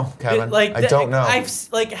don't know, Kevin. Like, I don't know.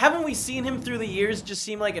 haven't we seen him through the years just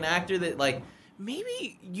seem like an actor that like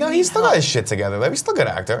maybe you No, need he's still help. got his shit together. Like, he's still a good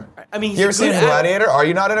actor. I mean, he's You a ever seen good actor. Gladiator? Are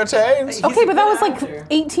you not entertained? He's Okay, a but that was good like actor.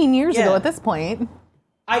 18 years Yeah. ago at this point.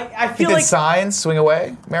 I He feel did like Signs, Swing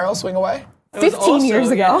Away. Meryl, Swing Away. it was 15 years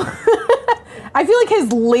also- ago. I feel like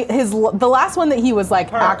the last one that he was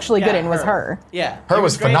like Her. actually good Yeah, in was her. Yeah, Her he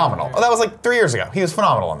was great. phenomenal. Oh, that was like 3 years ago. He was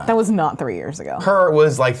phenomenal in that. That was not 3 years ago. Her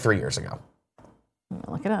was like 3 years ago.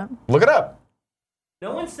 Look it up. Look it up.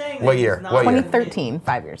 No one's saying that What he's year? not What year? unhinged. 2013,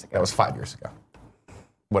 5 years ago. That was 5 years ago.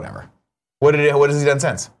 Whatever. What has he done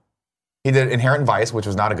since? He did Inherent Vice, which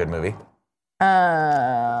was not a good movie.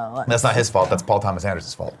 That's not his fault. That's Paul Thomas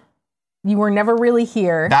Anderson's fault. You were never really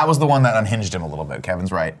here. That was the one that unhinged him a little bit.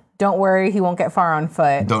 Kevin's right. Don't worry, he won't get far on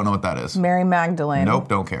foot. Don't know what that is. Mary Magdalene. Nope,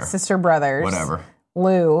 don't care. Sister Brothers. Whatever.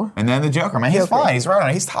 Lou. And then the Joker, man. He's Joker. fine. He's right on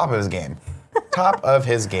it. He's top of his game. Top of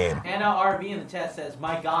his game. Anna RB in the chat says,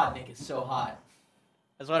 "My God, Nick is so hot."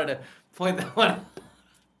 I just wanted to point that one.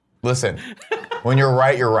 Listen, when you're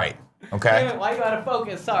right, you're right. Okay? Damn it, why are you out of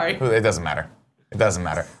focus? Sorry. It doesn't matter. It doesn't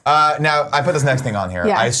matter. Now, I put this next thing on here.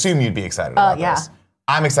 Yeah. I assume you'd be excited about yeah. this.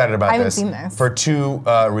 I'm excited about I haven't this, seen this. for two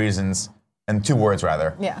reasons. and 2 words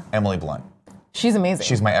rather. Yeah. Emily Blunt. She's amazing.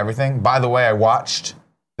 She's my everything. By the way, I watched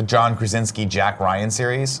the John Krasinski Jack Ryan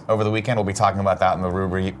series over the weekend. We'll be talking about that in the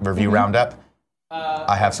review roundup.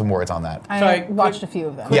 I have some words on that. I Sorry, watched a few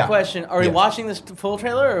of them. Quick Yeah. question: are we Yeah. watching this full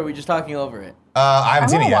trailer, or are we just talking over it? I haven't I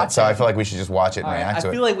seen it wanna yet, watch so it. I feel like we should just watch it and All right, react I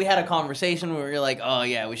to feel it. like we had a conversation where we were like, "Oh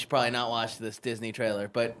yeah, we should probably not watch this Disney trailer."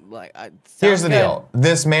 But like, Here's the sounds good. deal.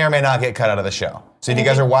 This may or may not get cut out of the show. So if you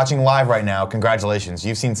guys are watching live right now, congratulations.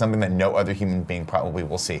 You've seen something that no other human being probably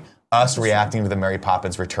will see. Us reacting to the Mary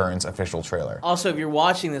Poppins Returns official trailer. Also, if you're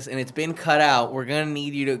watching this and it's been cut out, we're gonna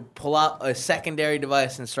need you to pull out a secondary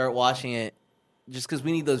device and start watching it, just because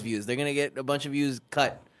we need those views. They're gonna get a bunch of views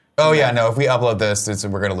cut. Oh yeah, no, if we upload this,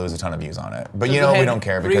 we're going to lose a ton of views on it. But you know, we don't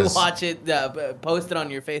care because Rewatch it, post it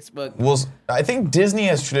on your Facebook. I think Disney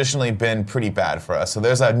has traditionally been pretty bad for us. So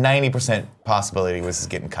there's a 90% possibility this is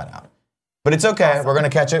getting cut out. But it's okay. We're going to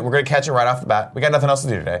catch it. We're going to catch it right off the bat. We got nothing else to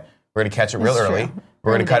do today. We're going to catch it real That's early. true.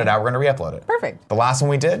 We're going to cut Early it out. We're going to re-upload it. Perfect. The last one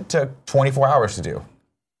we did took 24 hours to do.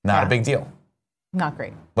 Not Yeah. a big deal. Not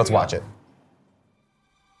great. Let's watch it.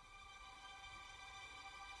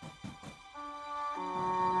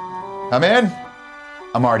 I'm in.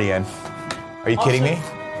 I'm already in. Are you kidding me?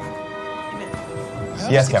 I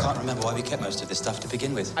Yes, honestly Kevin. can't remember why we kept most of this stuff to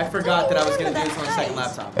begin with. I forgot that I was gonna do this on the second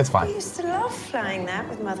laptop. It's I fine. used to love flying that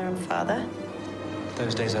with mother and father.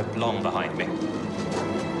 Those days are long behind me.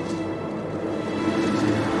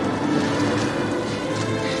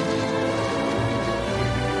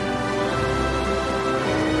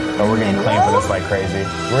 Oh, we're getting claimed for this like crazy.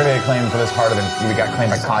 We're gonna get claimed for this harder than we got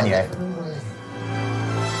claimed by Kanye.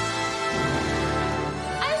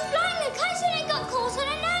 I was flying the kite and it got caught on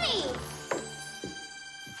a nanny.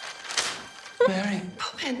 Mary,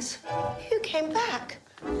 Poppins, you came back.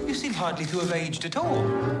 you seem hardly to have aged at all.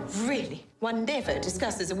 Really? One never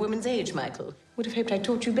discusses a woman's age, Michael. Would have hoped I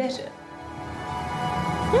taught you better.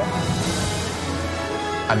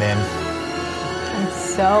 I'm in. I'm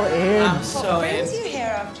so in. I'm so What brings in. you here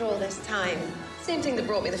after all this time? Same thing that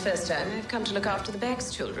brought me the first time. I've come to look after the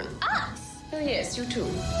Beggs children. Us. Oh, yes, you too.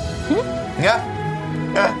 Yeah.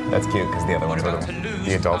 Yeah. That's cute because the other one's About to little. lose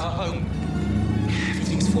The adult. our home.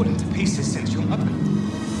 Everything's fallen to pieces since your mother.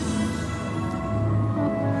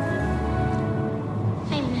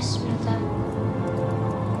 I miss mother.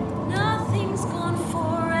 Nothing's gone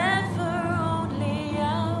forever, only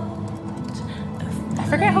out. I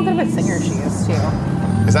forget how good of a singer she is, too.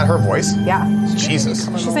 Is that her voice? Yeah. Jesus.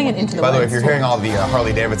 She's singing Into the By the way, if Woods. you're hearing all the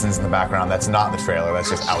Harley Davidsons in the background, that's not the trailer. That's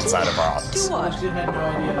just outside of our office. Do what? I had no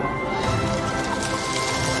idea.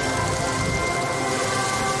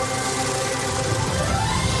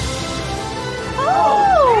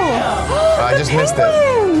 Oh! I just missed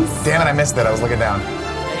Penguins! it. Damn it, I missed it. I was looking down.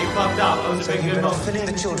 Yeah, you fucked up. That was a big You've good been moment. filling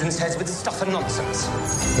the children's heads with stuff and nonsense.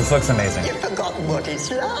 This looks amazing. You've forgotten what it's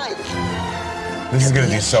like. This is gonna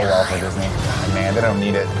do so well for Disney. God, man, they don't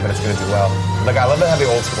need it, but it's gonna do well. Like, I love they have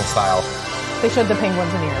the old school style. They showed the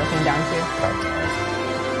penguins in here looking down, too. God damn it.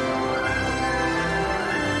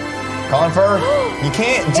 Colin Firth, you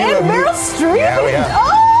can't do And a Meryl Streep! Yeah, yeah.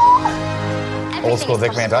 Oh! Old school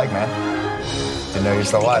Dick Van Dyke, man. Didn't know you're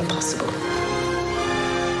still alive. Impossible.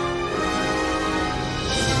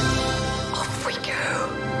 Off we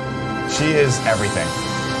go. She is everything.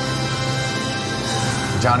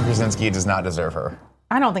 John Krasinski does not deserve her.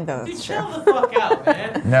 I don't think that's true. Chill the fuck out,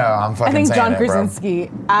 man. No, I'm fucking I think saying John it, bro.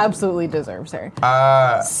 Krasinski absolutely deserves her.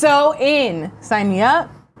 So in. Sign me up.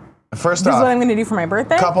 First This is what I'm off, going to do for my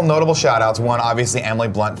birthday. couple notable shout outs. One, obviously, Emily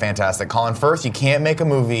Blunt, fantastic. Colin Firth, you can't make a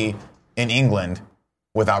movie in England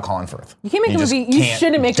without Colin Firth. You can't make a just movie. You can't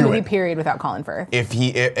shouldn't make a do movie, it. period, without Colin Firth.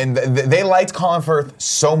 They liked Colin Firth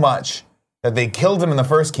so much that they killed him in the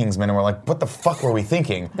first Kingsman and were like, what the fuck were we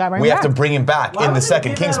thinking? Gotta bring We him have to back. bring him back Why in would the they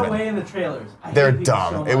second give that Kingsman. away in the trailers? I They're hate people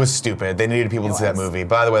dumb. so It was much. stupid. They needed people to see that was. movie.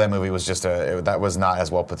 By the way, that movie was just that was not as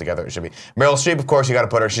well put together as it should be. Meryl Streep, of course, you got to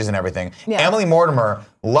put her. She's in everything. Yeah. Emily Mortimer,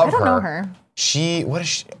 love I don't her. know her. What is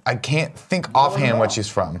she? I can't think offhand what she's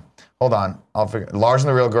from. Hold on, I'll figure. Lars and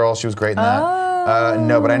the Real Girl. She was great in that.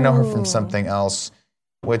 No, but I know her from something else,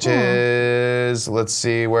 which is let's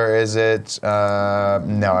see, where is it?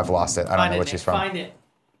 No, I've lost it. I don't Find know it, what Nick, she's from. Find it.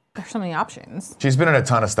 There's so many options. She's been in a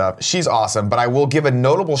ton of stuff. She's awesome, but I will give a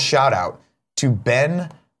notable shout out to Ben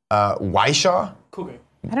Whishaw. Cool guy.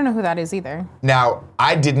 I don't know who that is either. Now,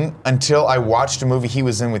 I didn't until I watched a movie he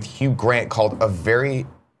was in with Hugh Grant called A Very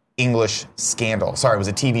English Scandal. Sorry, it was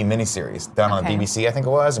a TV miniseries done on the Okay. BBC, I think it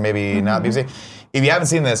was, or maybe not BBC. If you haven't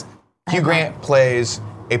seen this, Hugh Grant plays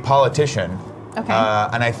a politician Okay.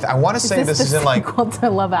 And I want to say this is in like sequel to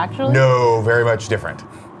Love Actually? no, very much different.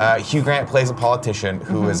 Hugh Grant plays a politician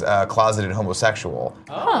who is a closeted homosexual,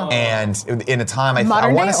 and in a time I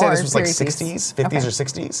Modern want to day say or this was like period 60s, piece? 50s Okay. or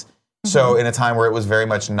 60s. So in a time where it was very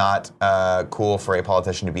much not cool for a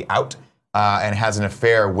politician to be out, and has an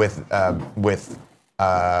affair with Ben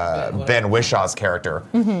Wishaw's character,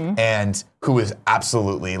 and who is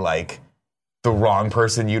absolutely like the wrong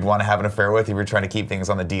person you'd want to have an affair with if you're trying to keep things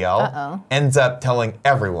on the DL. Ends up telling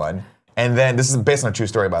everyone, and then this is based on a true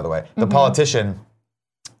story, by the way. The politician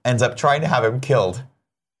ends up trying to have him killed,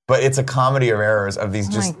 but it's a comedy of errors of these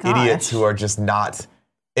just idiots who are just not.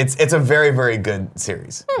 It's a very, very good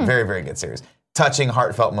series. Very, very good series. Touching,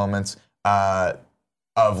 heartfelt moments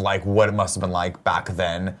of like what it must have been like back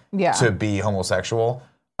then to be homosexual.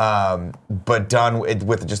 But done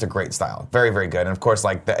with just a great style. Very, very good. And of course,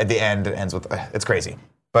 like at the end, it ends with, it's crazy.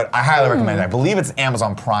 But I highly recommend it. I believe it's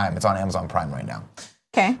Amazon Prime. It's on Amazon Prime right now.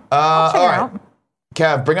 Okay. I'll check all it right. out.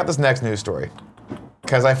 Kev, bring up this next news story.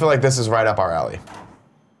 Because I feel like this is right up our alley.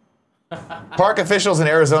 Park officials in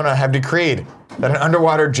Arizona have decreed that an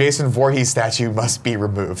underwater Jason Voorhees statue must be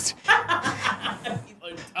removed.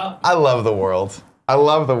 I love the world. I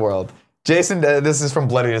love the world. Jason, this is from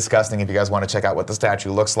Bloody Disgusting if you guys want to check out what the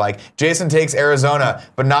statue looks like. Jason takes Arizona,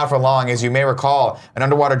 but not for long. As you may recall, an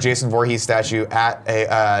underwater Jason Voorhees statue at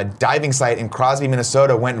a diving site in Crosby,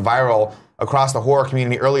 Minnesota went viral across the horror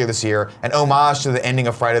community earlier this year, an homage to the ending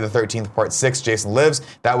of Friday the 13th, Part 6, Jason Lives,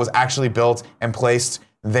 that was actually built and placed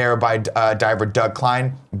there by diver Doug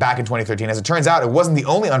Klein back in 2013. As it turns out, it wasn't the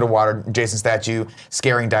only underwater Jason statue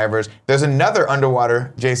scaring divers. There's another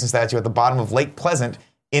underwater Jason statue at the bottom of Lake Pleasant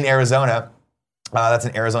in Arizona. That's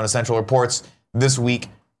in Arizona Central. Reports this week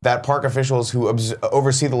that park officials who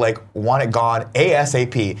oversee the lake want it gone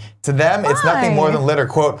ASAP. To them, it's nothing more than litter.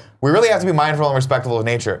 Quote, "We really have to be mindful and respectful of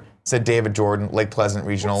nature," said David Jordan, Lake Pleasant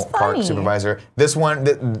Regional Park Supervisor. That's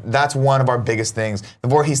one of our biggest things. The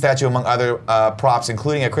Voorhees statue, among other props,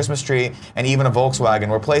 including a Christmas tree and even a Volkswagen,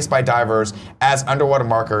 were placed by divers as underwater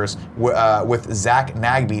markers, with Zach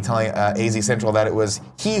Nagby telling AZ Central that it was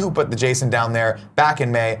he who put the Jason down there back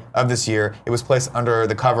in May of this year. It was placed under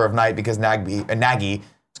the cover of night because Nagy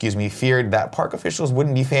feared that park officials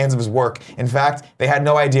wouldn't be fans of his work. In fact, they had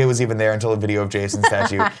no idea it was even there until a video of Jason's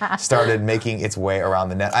statue started making its way around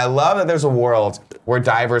the net. I love that there's a world where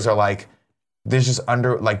divers are like, there's just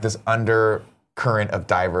this undercurrent of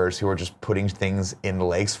divers who are just putting things in the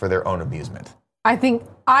lakes for their own amusement.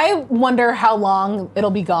 I wonder how long it'll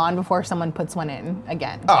be gone before someone puts one in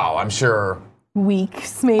again. Oh, I'm sure.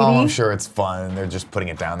 Weeks, maybe. Oh, I'm sure it's fun. They're just putting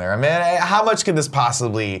it down there. I mean, how much could this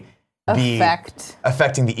possibly be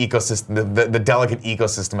affecting the ecosystem, the delicate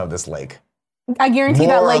ecosystem of this lake? I guarantee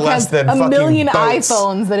More that or lake less has than a million boats.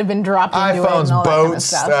 iPhones that have been dropped into it. iPhones, and all boats,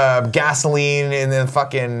 that kind of stuff. gasoline, and then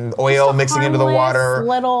fucking oil mixing into the water.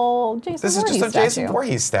 Little Jason This is just a Jason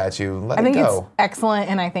Voorhees statue. Let it I think go. it's excellent,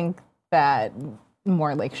 and I think that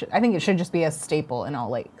more lakes should. I think it should just be a staple in all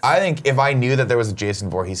lakes. I think if I knew that there was a Jason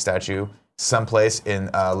Voorhees statue someplace in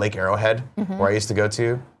Lake Arrowhead, where I used to go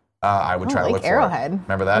to, I would try to look Lake Arrowhead. for it.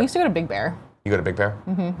 Remember that? We used to go to Big Bear. You go to Big Bear?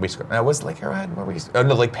 Mm-hmm. We used to go. Now, was Lake Arrowhead where we used to? Oh,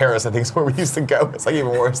 no, Lake Paris, I think, is where we used to go. It's like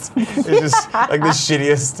even worse. It's just like the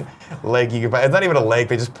shittiest lake you could find. It's not even a lake.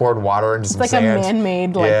 They just poured water into some It's sand. like a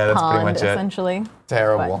man-made that's pond, pretty much it. essentially.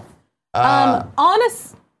 Terrible.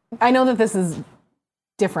 Honest, I know that this is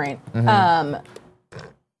different. Mm-hmm.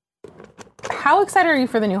 How excited are you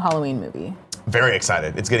for the new Halloween movie? Very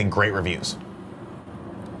excited. It's getting great reviews.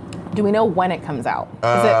 Do we know when it comes out?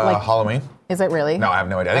 Is it like Halloween? Is it really? No, I have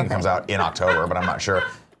no idea. I think it comes out in October, but I'm not sure.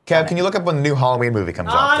 Kev, can you look up when the new Halloween movie comes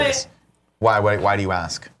out, please? Why do you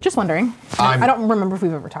ask? Just wondering. I don't remember if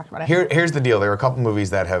we've ever talked about it. Here's the deal. There are a couple movies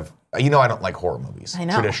that have, I don't like horror movies. I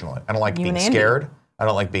know. Traditionally. I don't like being and Andy. scared. I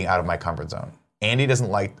don't like being out of my comfort zone. Andy doesn't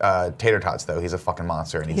like tater tots, though. He's a fucking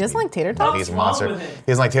monster. And He doesn't like tater tots? He's a What's monster. wrong with it?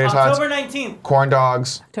 He doesn't like tater tots. October 19th. Corn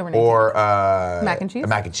dogs, October 19th. or Mac and cheese?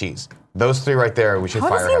 Mac and cheese. Those three right there, we should How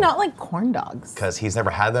fire does he him. not like corn dogs? Because he's never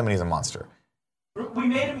had them and he's a monster. We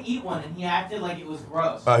made him eat one, and he acted like it was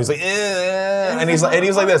gross. He's like, and he was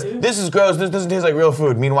like this. This is gross. This doesn't taste like real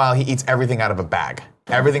food. Meanwhile, he eats everything out of a bag.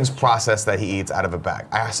 Everything's processed that he eats out of a bag.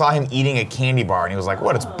 I saw him eating a candy bar, and he was like,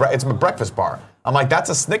 "What? It's a breakfast bar." I'm like, "That's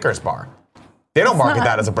a Snickers bar." They don't market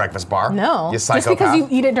that as a breakfast bar. No. You psychopath. Just because you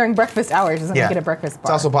eat it during breakfast hours doesn't make it a breakfast bar.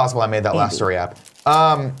 It's also possible I made that last story app.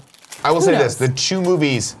 I will say this: the two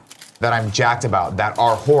movies that I'm jacked about that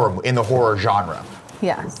are in the horror genre,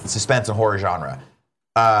 Yes. suspense and horror genre.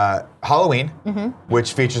 Halloween,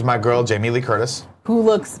 which features my girl Jamie Lee Curtis, Who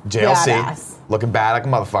looks JLC, badass. looking bad like a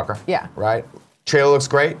motherfucker. Yeah. Right? Trailer looks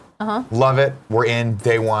great. Love it. We're in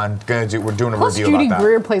day one. We're doing a Plus, review Judy about that.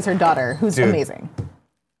 Greer plays her daughter, who's Dude. amazing.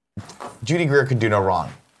 Judy Greer could do no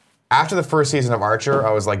wrong. After the first season of Archer,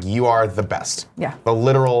 I was like, you are the best. Yeah. The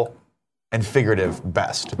literal and figurative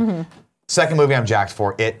best. Second movie I'm jacked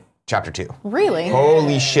for, It, Chapter 2. Really?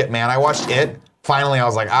 Holy shit, man. I watched It. Finally, I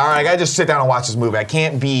was like, all right, I gotta just sit down and watch this movie.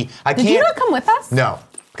 Did you not come with us? No,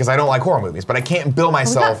 because I don't like horror movies, but I can't bill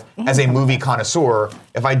myself as a movie connoisseur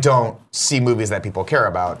if I don't see movies that people care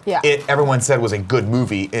about. Yeah. It, everyone said, was a good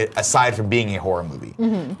movie, aside from being a horror movie.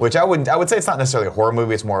 Which I would say it's not necessarily a horror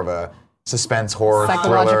movie, it's more of a suspense horror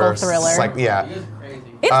Psychological thriller. Yeah.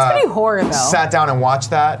 It's pretty horror, though. Sat down and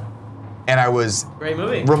watched that, and I was Great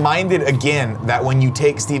movie. reminded again that when you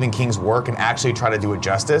take Stephen King's work and actually try to do it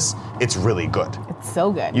justice, it's really good. It's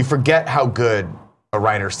so good. You forget how good a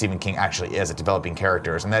writer Stephen King actually is at developing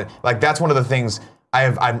characters, and that's one of the things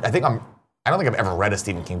I don't think I've ever read a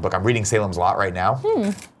Stephen King book. I'm reading Salem's Lot right now.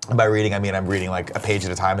 And by reading, I mean I'm reading like a page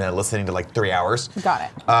at a time and then listening to like 3 hours. Got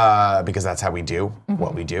it. Because that's how we do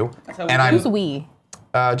what we do. how we and do. Who's we?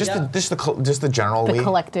 Just the general The we,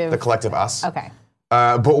 collective. the collective us. Okay.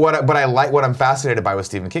 But what I'm fascinated by with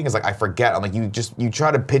Stephen King is like I forget. I'm like you try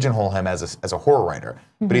to pigeonhole him as a horror writer,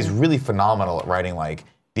 but he's really phenomenal at writing like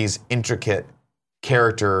these intricate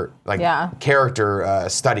character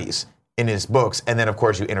studies in his books, and then of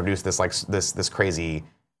course you introduce this like this crazy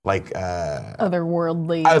like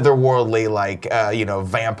Otherworldly. like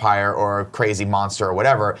vampire or crazy monster or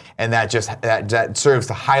whatever, and that serves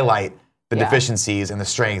to highlight the deficiencies and the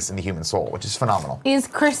strengths in the human soul, which is phenomenal. Is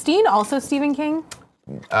Christine also Stephen King?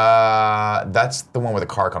 That's the one where the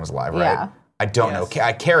car comes alive, right? Yeah. I don't know.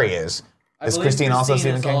 Carrie is. Is believe Christine also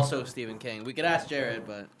Stephen is King? also Stephen King. We could ask Jared,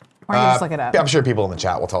 but Or you just look it up? I'm sure people in the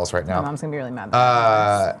chat will tell us right My now. mom's gonna be really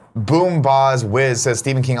mad. Boom Boz Wiz says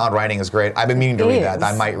Stephen King on writing is great. I've been meaning to read that. is.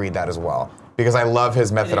 I might read that as well because I love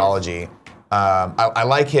his methodology. I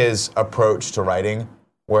like his approach to writing,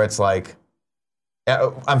 where it's like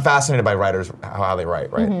I'm fascinated by writers how they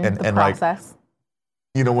write, right? The process.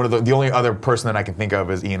 Like one of the only other person that I can think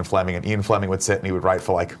of is Ian Fleming, and Ian Fleming would sit and he would write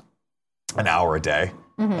for like an hour a day,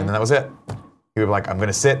 and then that was it. He would be like, I'm going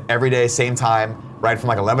to sit every day, same time, write from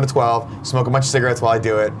like 11 to 12, smoke a bunch of cigarettes while I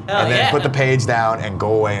do it, and then put the page down and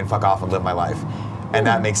go away and fuck off and live my life. And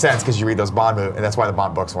that makes sense because you read those Bond movies, and that's why the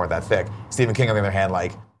Bond books weren't that thick. Stephen King, on the other hand,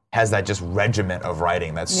 like has that just regiment of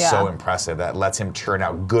writing that's so impressive that lets him churn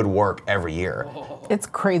out good work every year. It's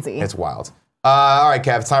crazy. It's wild. All right,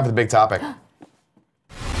 Kev, it's time for the big topic.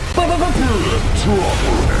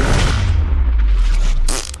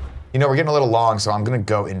 We're getting a little long, so I'm going to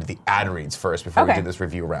go into the ad reads first before we do this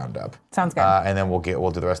review roundup. Sounds good. And then we'll do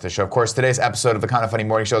the rest of the show. Of course, today's episode of the Kind of Funny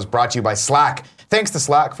Morning Show is brought to you by Slack. Thanks to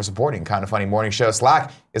Slack for supporting Kind of Funny Morning Show.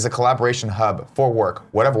 Slack is a collaboration hub for work,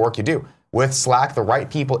 whatever work you do. With Slack, the right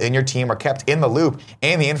people in your team are kept in the loop,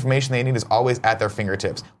 and the information they need is always at their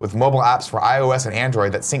fingertips. With mobile apps for iOS and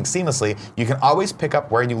Android that sync seamlessly, you can always pick up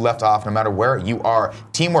where you left off no matter where you are.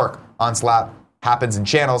 Teamwork on Slack happens in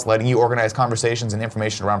channels, letting you organize conversations and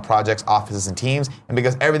information around projects, offices, and teams. And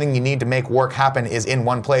because everything you need to make work happen is in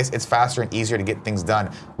one place, it's faster and easier to get things done.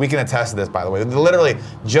 We can attest to this, by the way. Literally,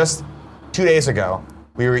 just 2 days ago,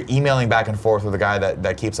 we were emailing back and forth with a guy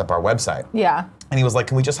that keeps up our website. Yeah. And he was like,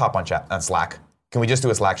 can we just hop on Slack? Can we just do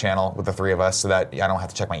a Slack channel with the three of us so that I don't have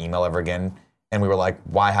to check my email ever again? And we were like,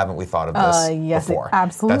 why haven't we thought of this yes, before?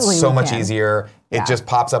 absolutely That's so we much can. easier. It just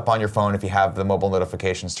pops up on your phone if you have the mobile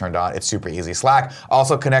notifications turned on. It's super easy. Slack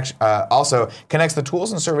also connects the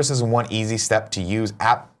tools and services in one easy to use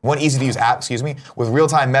app, with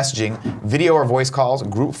real-time messaging, video or voice calls,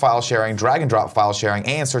 group file sharing, drag and drop file sharing,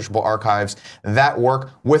 and searchable archives that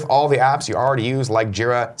work with all the apps you already use like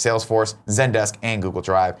Jira, Salesforce, Zendesk, and Google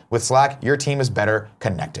Drive. With Slack, your team is better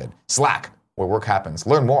connected. Slack, where work happens.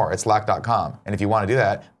 Learn more at slack.com. And if you want to do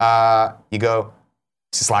that, you go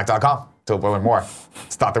to slack.com to learn more.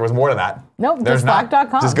 Just thought there was more to that. Nope, There's just not.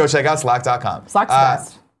 slack.com. Just go check out slack.com. Slack's the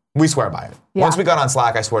best. We swear by it. Yeah. Once we got on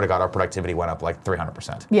Slack, I swear to God, our productivity went up like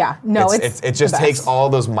 300%. Yeah, no, it it's just the takes best. all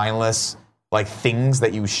those mindless like things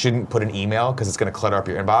that you shouldn't put in email because it's going to clutter up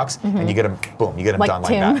your inbox, and you get them, boom, you get them Like done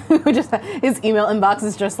Tim, like that. who just his email inbox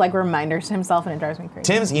is just like reminders to himself, and it drives me crazy.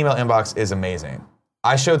 Tim's email inbox is amazing.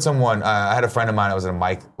 I showed someone, I had a friend of mine, I was at a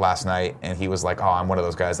mic last night, and he was like, oh, I'm one of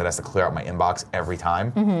those guys that has to clear out my inbox every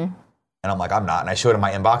time. And I'm like, I'm not. And I showed him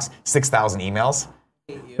my inbox, 6,000 emails.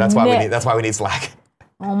 That's why we need Slack.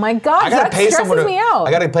 Oh my gosh, I gotta that pay stresses someone to. me out.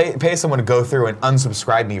 I gotta pay someone to go through and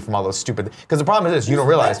unsubscribe me from all those stupid. Because the problem is this: you don't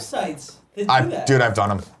realize. websites that do that. Dude, I've done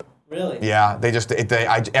them. Really? Yeah,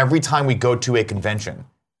 every time we go to a convention,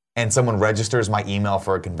 and someone registers my email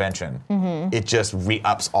for a convention, it just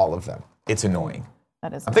re-ups all of them. It's annoying.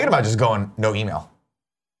 That is. I'm thinking about just going no email.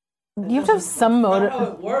 You have to have some That's motive. not how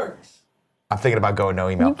it works. I'm thinking about going no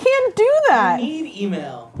email. You can't do that. You need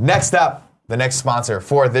email. Next up, the next sponsor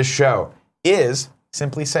for this show is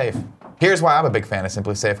Simply Safe. Here's why I'm a big fan of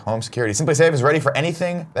Simply Safe Home Security. Simply Safe is ready for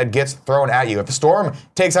anything that gets thrown at you. If a storm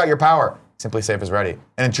takes out your power, Simply Safe is ready.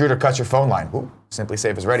 An intruder cuts your phone line. Ooh, Simply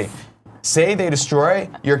Safe is ready. Say they destroy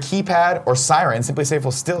your keypad or siren, Simply Safe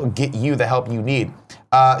will still get you the help you need.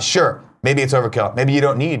 Sure, maybe it's overkill. Maybe you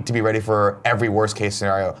don't need to be ready for every worst case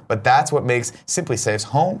scenario, but that's what makes Simply Safe's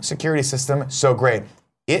home security system so great.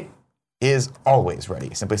 It is always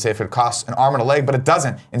ready. Simply Safe could cost an arm and a leg, but it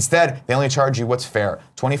doesn't. Instead, they only charge you what's fair.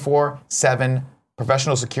 24/7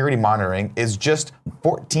 professional security monitoring is just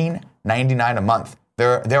 $14.99 a month.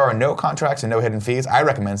 There are no contracts and no hidden fees. I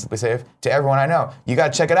recommend Simply Safe to everyone I know. You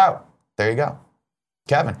got to check it out. There you go.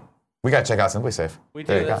 Kevin, we got to check out Simply Safe. We do.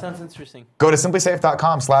 There you That go. sounds interesting. Go to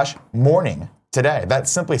simplysafe.com/morning today.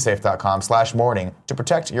 That's simplysafe.com/morning to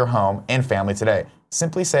protect your home and family today.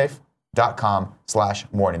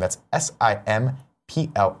 Simplysafe.com/morning. That's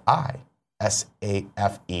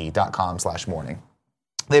SIMPLISAFE.com/morning.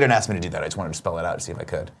 They didn't ask me to do that. I just wanted to spell it out to see if I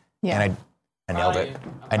could. Yeah. And I nailed it.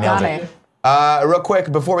 I Got nailed it. it. Real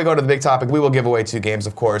quick, before we go to the big topic, we will give away 2 games,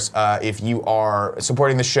 of course. If you are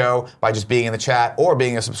supporting the show by just being in the chat or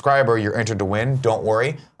being a subscriber, you're entered to win. Don't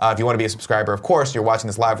worry. If you want to be a subscriber, of course, you're watching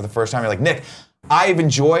this live for the first time. You're like, Nick, I've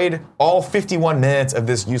enjoyed all 51 minutes of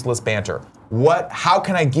this useless banter. How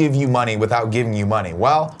can I give you money without giving you money?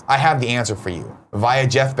 Well, I have the answer for you via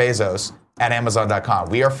Jeff Bezos at Amazon.com.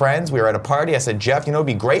 We are friends. We were at a party. I said, Jeff, you know, it'd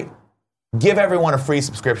be great. Give everyone a free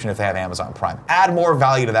subscription if they have Amazon Prime. Add more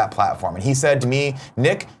value to that platform. And he said to me,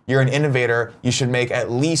 Nick, you're an innovator. You should make at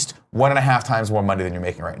least 1.5 times more money than you're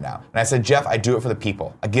making right now. And I said, Jeff, I do it for the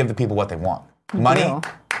people. I give the people what they want. Money,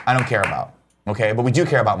 I don't care about. Okay, but we do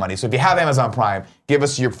care about money. So if you have Amazon Prime, give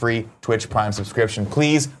us your free Twitch Prime subscription.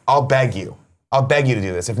 Please, I'll beg you. I'll beg you to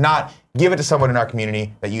do this. If not, give it to someone in our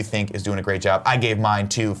community that you think is doing a great job. I gave mine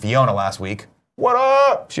to Fiona last week. What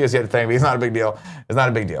up? She has yet to thank me. It's not a big deal. It's not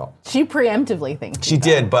a big deal. She preemptively thinks. She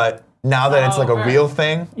did, but now that it's like a real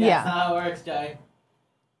thing, Yeah. That's not how it works, Jay.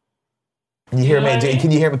 can you hear know me? what I mean?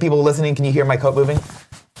 Can you hear people listening? Can you hear my coat moving?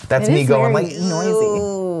 That's It me is going very like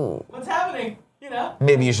noisy. What's happening? You know?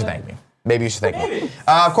 Maybe you should thank me. Maybe you should thank me.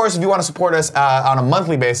 Of course, if you want to support us on a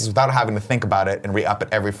monthly basis without having to think about it and re-up it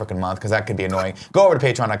every freaking month, because that could be annoying, go over to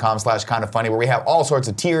patreon.com/kindafunny where we have all sorts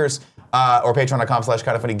of tiers, or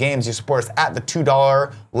patreon.com/kindafunnygames. You support us at the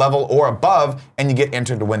 $2 level or above, and you get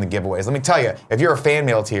entered to win the giveaways. Let me tell you, if you're a fan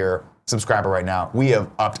mail tier subscriber right now, we have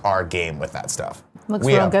upped our game with that stuff. Looks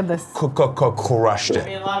we real have good this. crushed I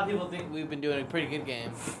mean, it. a lot of people think we've been doing a pretty good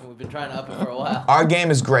game, and we've been trying to up it for a while. Our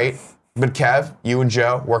game is great. But Kev, you and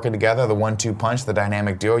Joe working together, the 1-2 punch, the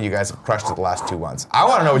dynamic duo, you guys have crushed it the last 2 months. I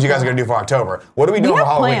want to know what you guys are going to do for October. What are we We doing for have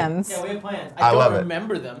Halloween? plans. Yeah, we have plans. I I love don't it.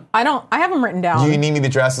 remember them. I have them written down. Do you need me to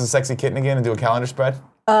dress as a sexy kitten again and do a calendar spread?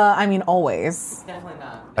 I mean, always. Definitely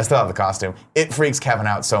not. I still have the costume. It freaks Kevin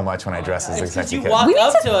out so much when I dress as a It's 'cause sexy you kitten. walk We need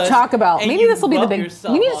up to to us talk about. and Maybe you this will be the rub big.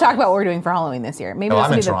 yourself We need to on talk it. about what we're doing for Halloween this year. Maybe Oh, this I'm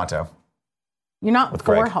will in be the. Toronto. You're not With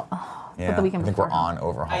for Greg. Yeah, the weekend I think before. we're on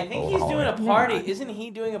over I think over he's doing Halloween. a party. Isn't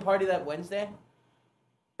he doing a party that Wednesday?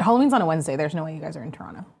 Halloween's on a Wednesday. There's no way you guys are in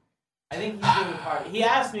Toronto. I think he's doing a party. He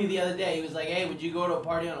asked me the other day. He was like, "Hey, would you go to a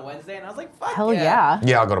party on a Wednesday?" And I was like, "Fuck Hell yeah.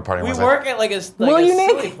 Yeah, I'll go to party We Wednesday. work at like a Will you, Nick?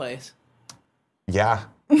 silly place. Yeah.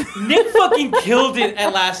 Nick fucking killed it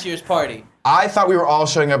at last year's party, I thought we were all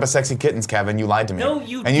showing up as sexy kittens, Kevin. You lied to me. No,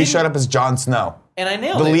 you And you didn't. showed up as Jon Snow. and I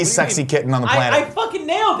nailed The it. What least do you sexy mean? kitten on the I planet. fucking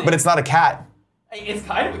nailed it. But it's not a cat. It's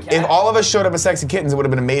kind of a cat. If all of us showed up as sexy kittens, it would have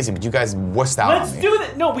been amazing, but you guys wussed out Let's on me. do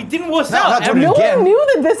that. No, we didn't wuss No, out. not doing it No again. one knew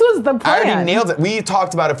that this was the I plan. already nailed it. We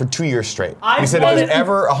talked about it for 2 years straight. I We said if there's wanted-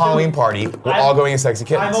 ever a Halloween party, we're all going as sexy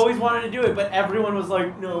kittens. I've always wanted to do it, but everyone was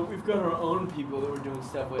like, "No, we've got our own people that we're doing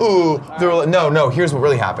stuff with." Ooh, All they were right. like, no, here's what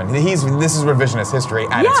really happened. This is revisionist history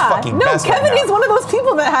at its Yeah. fucking No, best Kevin right now. is one of those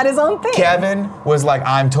people that had his own thing. Kevin was like,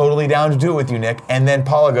 I'm totally down to do it with you, Nick. And then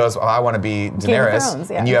Paula goes, I want to be Daenerys,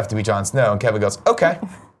 Thrones, yeah. and you have to be Jon Snow. And Kevin goes, okay.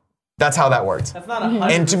 That's how that worked. That's not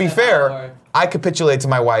 100%. And to be how it fair, worked. I capitulate to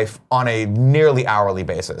my wife on a nearly hourly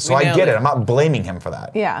basis. So We I nailed get it. it. I'm not blaming him for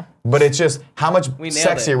that. Yeah. But it's just, how much We nailed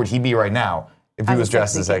sexier it. would he be right now if he As a was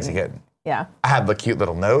dressed as a sexy sexy kitten? Yeah. I had the cute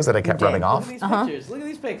little nose that I kept did. rubbing Look off. at these pictures. Look at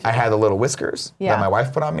these pictures. I had the little whiskers Yeah. that my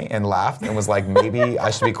wife put on me and laughed and was like, maybe I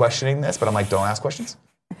should be questioning this, but I'm like, don't ask questions.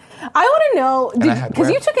 I want to know, I had because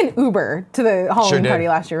where- you took an Uber to the Halloween did. party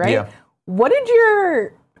last year, right? Yeah. What did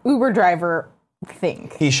your Uber driver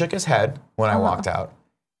think? He shook his head when I walked out.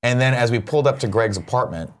 And then as we pulled up to Greg's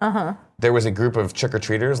apartment, there was a group of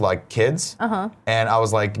trick-or-treaters, like kids, and I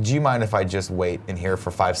was like, do you mind if I just wait in here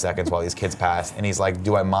for 5 seconds while these kids pass? And he's like,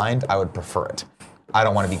 do I mind? I would prefer it. I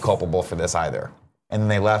don't want to be culpable for this either. And then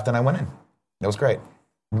they left, and I went in. It was great.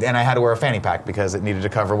 And I had to wear a fanny pack because it needed to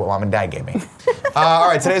cover what Mom and Dad gave me. All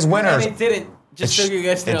right, today's winners. And it didn't. Just so you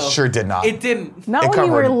guys know. It sure did not. It didn't. Not It when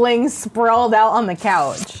you were covered- laying sprawled out on the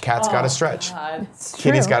couch. Cat's got to stretch. It's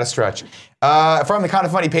Kitty's true. got to stretch. From the Kind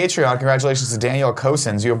of Funny Patreon, congratulations to Daniel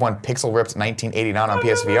Cosins. You have won Pixel Ripped 1989 on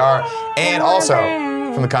PSVR. And also,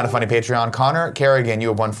 from the Kind of Funny Patreon, Connor Kerrigan, you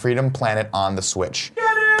have won Freedom Planet on the Switch.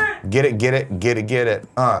 Get it, get it, get it, get it.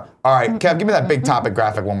 All right, Kev, give me that big topic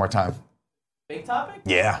graphic one more time. Big topic?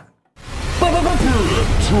 Yeah.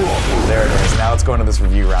 There it is. Now let's go into this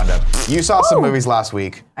review roundup. You saw some movies last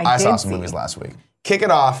week. I saw did some see. movies last week. Kick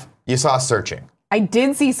it off. You saw Searching. I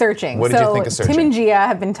did see Searching. What did you think of Searching? Tim and Gia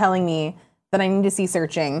have been telling me that I need to see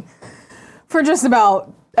Searching for just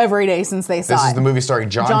about every day since they saw This it. is the movie starring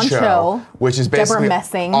John John Cho, Cho, which is Deborah basically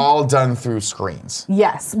Messing. all done through screens.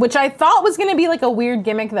 Yes, which I thought was going to be like a weird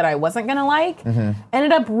gimmick that I wasn't going to like. Mm-hmm.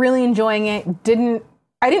 Ended up really enjoying it.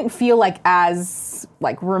 I didn't feel like as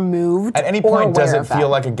like removed. At any or point, does aware it of that. feel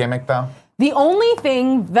like a gimmick, though? The only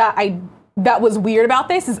thing that was weird about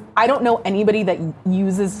this is I don't know anybody that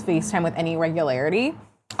uses FaceTime with any regularity.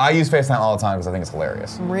 I use FaceTime all the time because I think it's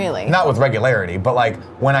hilarious. Really? Not with regularity, but like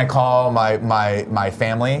when I call my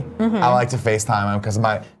family, Mm-hmm. I like to FaceTime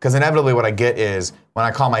them because inevitably what I get is when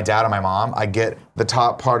I call my dad or my mom, I get the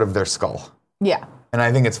top part of their skull. Yeah. And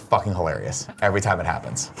I think it's fucking hilarious every time it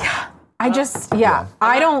happens. I just, I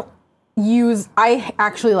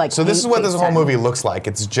actually like. So this is what this whole FaceTime. movie looks like.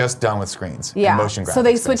 It's just done with screens. Yeah. And motion graphics. So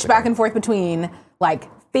they switch basically. back and forth between like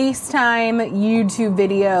FaceTime, YouTube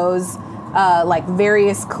videos, like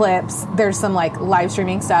various clips. There's some like live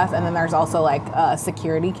streaming stuff, and then there's also like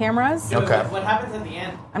security cameras. Okay. What happens at the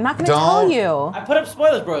end? I'm not going to tell Don't- you, I put up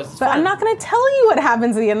spoilers, bros. It's but fun. I'm not going to tell you what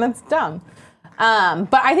happens at the end. That's dumb.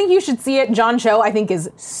 But I think you should see it. John Cho, I think, is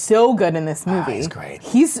so good in this movie. he's great.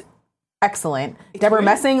 He's excellent. Deborah great.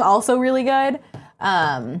 Messing also really good.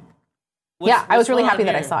 I was really happy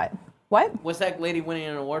that I saw it. What? What's that lady winning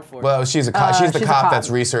an award for? Well, she's a cop. she's the she's a cop, cop. that's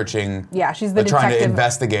researching. Yeah, she's the trying to detective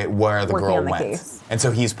investigate where the working girl on the went. case. And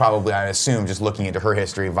so he's probably, I assume, just looking into her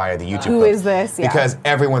history via the YouTube. Who clip. is this? Yeah. Because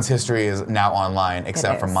everyone's history is now online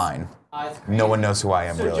except for is. mine. It's great. No one knows who I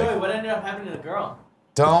am, So really. Joey, what ended up happening to the girl?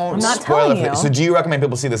 Don't not spoil telling it. you. So do you recommend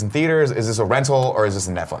people see this in theaters? Is this a rental or is this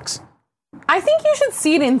a Netflix? I think you should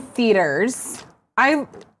see it in theaters. I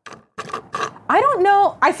don't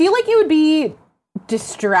know. I feel like it would be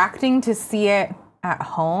distracting to see it at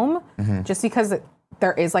home just because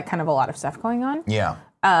there is like kind of a lot of stuff going on. Yeah.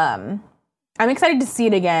 I'm excited to see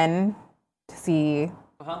it again, to see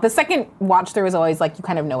the second watch through is always like you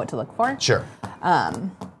kind of know what to look for. Sure.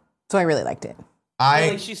 So I really liked it.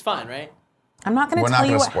 Like, she's fine, right? I'm not going We're to not tell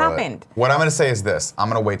going you to what spoil happened. it. What I'm going to say is this. I'm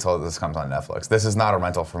going to wait till this comes on Netflix. This is not a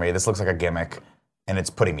rental for me. This looks like a gimmick, and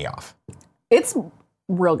it's putting me off. It's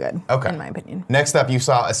real good, Okay. in my opinion. Next up, you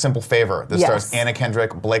saw A Simple Favor. This Yes. stars Anna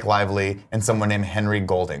Kendrick, Blake Lively, and someone named Henry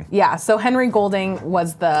Golding. Yeah, so Henry Golding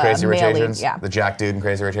was the Crazy Rich male lead. Asians? Yeah. The Jack dude in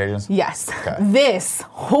Crazy Rich Asians? Yes. Okay. This,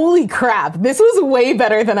 holy crap, this was way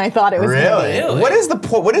better than I thought it was gonna Really? be. Really? What is the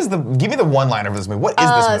point? Give me the one-liner of this movie. What is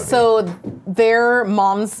this movie? So they're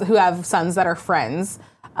moms who have sons that are friends,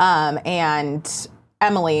 and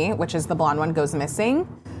Emily, which is the blonde one, goes missing.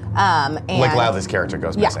 And Blake Lively's character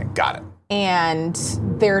goes Yeah. missing. Got it. and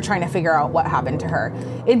they're trying to figure out what happened to her.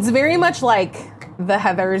 It's very much like The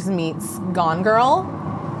Heathers meets Gone Girl.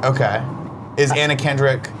 Okay. Is Anna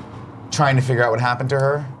Kendrick trying to figure out what happened to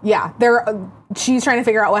her? Yeah, she's trying to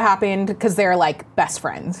figure out what happened because they're like best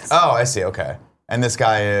friends. Oh, I see. Okay. And this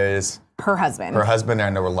guy is Her husband. her husband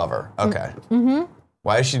and her lover. Okay. Mm-hmm.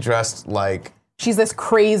 Why is she dressed like... She's this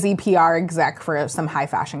crazy PR exec for some high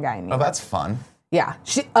fashion guy in New Oh, York. that's fun. Yeah.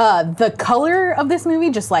 The color of this movie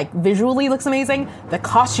just like visually looks amazing. The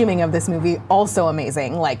costuming of this movie also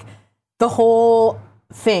amazing. Like the whole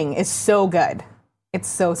thing is so good. It's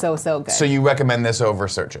so good. So you recommend this over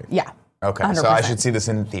Searching? Yeah. Okay. So I 100%. should see this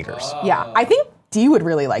in theaters. Yeah. I think Dee would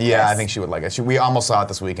really like this. Yeah, I think she would like it. We almost saw it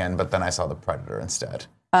this weekend, but then I saw The Predator instead.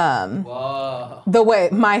 The way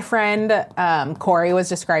my friend Corey was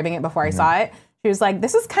describing it before I saw it, she was like,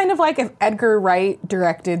 "This is kind of like if Edgar Wright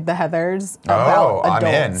directed The Heathers about I'm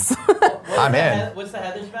in. adults." I'm in. What's the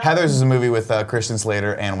Heathers about? Heathers is a movie with Christian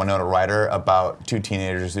Slater and Winona Ryder about two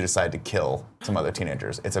teenagers who decide to kill some other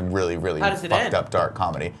teenagers. It's a really, really How does it fucked end? up, dark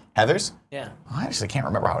comedy. Heathers? Yeah. I actually can't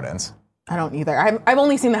remember how it ends. I don't either. I've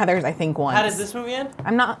only seen The Heathers, I think, once. How does this movie end?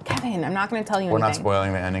 I'm not Kevin. I'm not going to tell you We're not anything.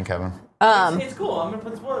 spoiling the ending, Kevin. It's cool. I'm gonna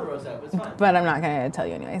put Spoiler Bros up. It's fine. But I'm not going to tell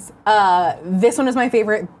you anyways. This one is my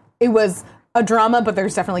favorite. It was a drama, but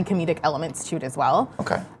there's definitely comedic elements to it as well.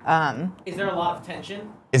 Okay. Is there a lot of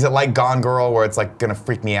tension? Is it like Gone Girl, where it's like gonna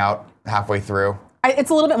freak me out halfway through?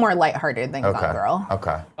 It's a little bit more lighthearted than Okay. Gone Girl.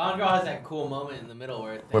 Okay. Gone Girl has that cool moment in the middle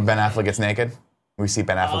where Where Ben Affleck gets naked. We see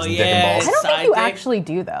Ben Affleck's dick yeah. and I balls. don't think Side you dick? actually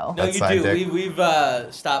do, though. No, That's you side do. dick.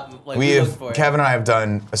 We've stopped. Like, We we looked have for it. Kevin and I have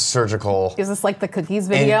done a surgical Is this like the cookies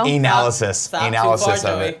video? analysis Stop too analysis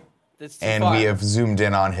far, of Joey. it, That's too and far. we have zoomed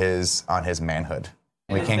in on his manhood.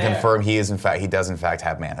 We it's can there. confirm he does in fact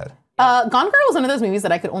have manhood. Gone Girl was one of those movies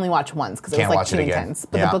that I could only watch once because it was Can't like watch too it again. intense.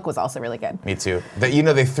 But Yeah. the book was also really good. Me too.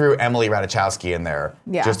 They threw Emily Ratajkowski in there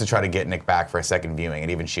Yeah. just to try to get Nick back for a second viewing,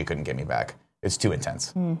 and even she couldn't get me back. It's too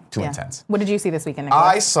intense. Too Yeah. intense. What did you see this weekend, Nicholas?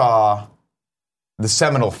 I saw the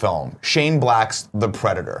seminal film, Shane Black's The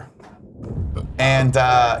Predator. And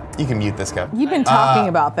you can mute this guy. You've been talking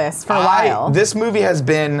about this for a while. This movie has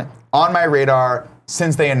been on my radar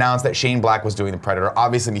since they announced that Shane Black was doing The Predator.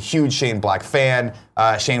 Obviously, I'm a huge Shane Black fan.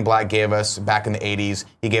 Shane Black gave us, back in the 80s,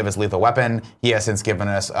 he gave us Lethal Weapon. He has since given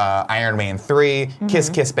us Iron Man 3, Kiss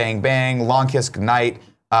Kiss Bang Bang, Long Kiss Goodnight,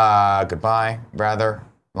 Goodbye, rather.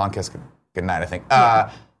 Long Kiss Goodnight, I think.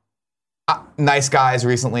 Nice Guys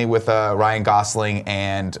recently with Ryan Gosling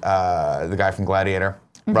and the guy from Gladiator,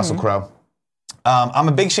 Russell Crowe. I'm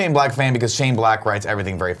a big Shane Black fan because Shane Black writes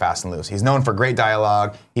everything very fast and loose. He's known for great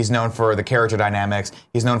dialogue. He's known for the character dynamics.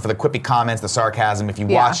 He's known for the quippy comments, the sarcasm. If you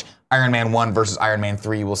watch Iron Man 1 versus Iron Man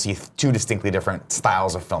 3, you will see two distinctly different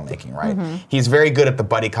styles of filmmaking, right? He's very good at the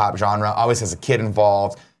buddy cop genre, always has a kid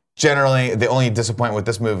involved. Generally, the only disappointment with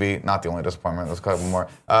this movie, not the only disappointment, there's a couple more,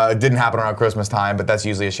 didn't happen around Christmas time, but that's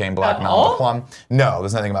usually a Shane Black At melon all? to plum. No,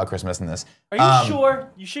 there's nothing about Christmas in this. Are you sure?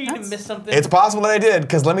 You sure you didn't miss something? It's possible that I did,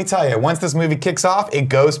 because let me tell you, once this movie kicks off, it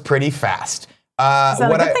goes pretty fast. Is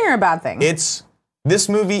that a good thing or a bad thing? This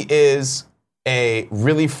movie is a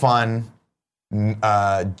really fun,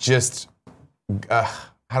 how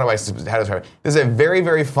do I describe it? This is a very,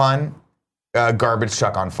 very fun garbage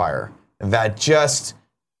truck on fire that just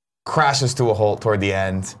crashes to a halt toward the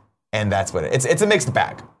end, and that's what it's a mixed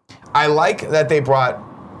bag. I like that they brought,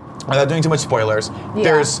 without doing too much spoilers,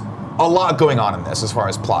 there's a lot going on in this as far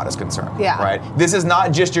as plot is concerned. Yeah. Right? This is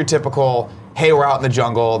not just your typical, hey, we're out in the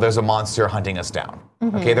jungle, there's a monster hunting us down.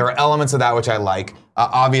 Okay, there are elements of that which I like.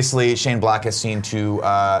 Obviously, Shane Black has seen to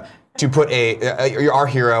put our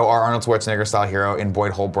hero, our Arnold Schwarzenegger style hero, in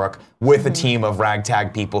Boyd Holbrook with a team of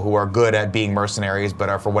ragtag people who are good at being mercenaries but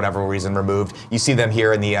are for whatever reason removed. You see them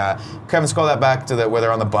here in the Kevin, scroll that back to where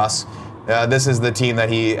they're on the bus. This is the team that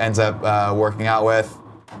he ends up working out with.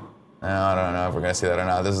 I don't know if we're gonna see that or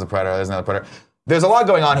not. This is the Predator. There's another Predator. There's a lot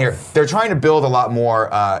going on here. They're trying to build a lot more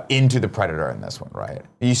into the Predator in this one, right?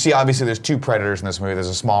 You see, obviously, there's two Predators in this movie. There's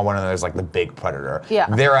a small one and there's like the big Predator. Yeah.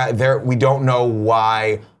 We don't know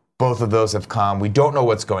why both of those have come. We don't know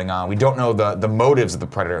what's going on. We don't know the motives of the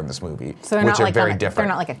Predator in this movie, so they're which not are like very different. They're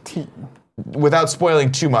not like a team. Without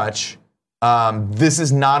spoiling too much, this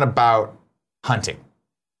is not about hunting.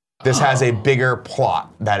 This has a bigger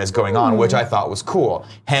plot that is going on, which I thought was cool.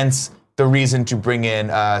 Hence, the reason to bring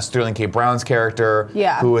in Sterling K. Brown's character,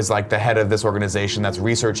 who is like the head of this organization that's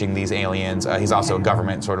researching these aliens. He's also a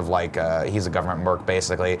government, sort of like, he's a government merc,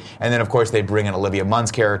 basically. And then, of course, they bring in Olivia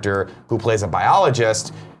Munn's character, who plays a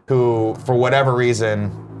biologist, who, for whatever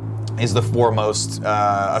reason, is the foremost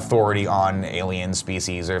authority on alien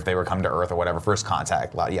species, or if they were come to Earth or whatever, first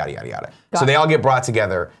contact, yada, yada, yada. So they all get brought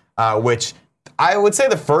together, which I would say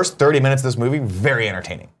the first 30 minutes of this movie, very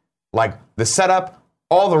entertaining. Like, the setup,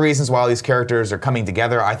 all the reasons why all these characters are coming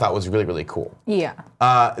together, I thought was really, really cool. Yeah.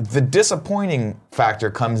 The disappointing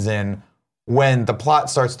factor comes in when the plot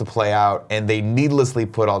starts to play out and they needlessly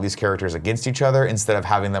put all these characters against each other instead of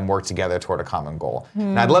having them work together toward a common goal.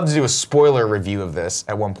 And I'd love to do a spoiler review of this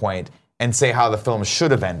at one point and say how the film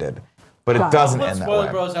should have ended, but it doesn't Put end that Spoiler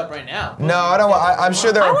way. Bros up right now. No, I don't. I'm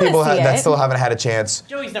sure there I are wanna people see that it. still haven't had a chance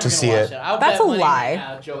Joey's never to gonna see watch it. it. I'll That's bet a money lie. right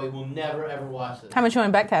now, Joey will never ever watch this. How much you want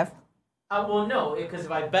to bet, Kev? Well, no, because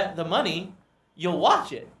if I bet the money, you'll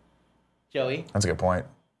watch it, Joey. That's a good point.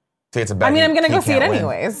 See, it's a bet. I mean, I'm going gonna to go see it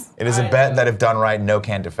anyways. It is a bet that if done right, no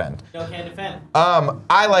can defend. No can defend.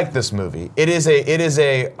 I like this movie. It is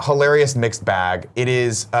a hilarious mixed bag. It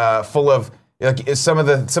is full of like some of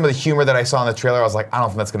the humor that I saw in the trailer. I was like, I don't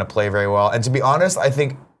think that's going to play very well. And to be honest, I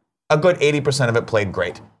think a good 80% of it played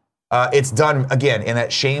great. It's done again in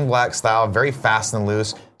that Shane Black style, very fast and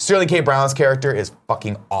loose. Sterling K. Brown's character is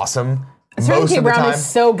fucking awesome. Sterling most K. of the Brown time. is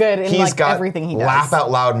so good in He's like got everything he does. laugh out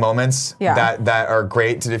loud moments Yeah. that are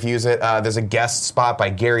great to diffuse it. There's a guest spot by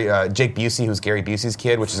Jake Busey, who's Gary Busey's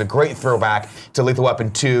kid, which is a great throwback to Lethal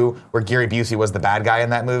Weapon 2, where Gary Busey was the bad guy in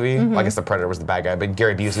that movie. Mm-hmm. Well, I guess the Predator was the bad guy, but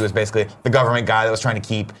Gary Busey was basically the government guy that was trying to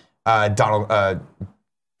keep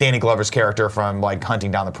Danny Glover's character from like hunting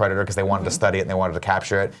down the Predator because they wanted to study it and they wanted to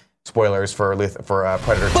capture it. Spoilers for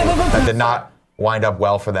Predator 2. That did not wind up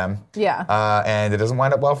well for them. Yeah. And it doesn't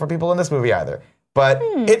wind up well for people in this movie either. But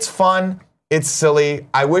it's fun. It's silly.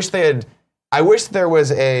 I wish there was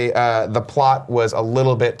the plot was a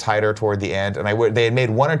little bit tighter toward the end, and they had made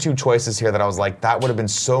one or two choices here that I was like, that would have been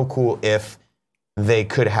so cool if they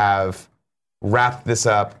could have wrapped this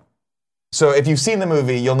up. So if you've seen the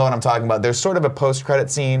movie, you'll know what I'm talking about. There's sort of a post-credit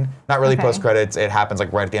scene. Not really post-credits. It happens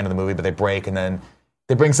like right at the end of the movie, but they break, and then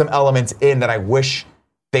they bring some elements in that I wish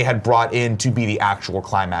they had brought in to be the actual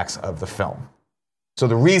climax of the film. So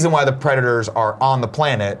the reason why the Predators are on the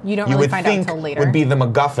planet, You don't really would find out think till later. would be the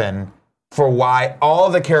MacGuffin for why all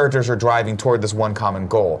the characters are driving toward this one common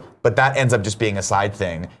goal. But that ends up just being a side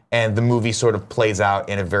thing. And the movie sort of plays out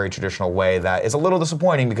in a very traditional way that is a little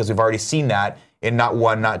disappointing because we've already seen that in not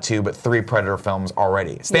one, not two, but 3 Predator films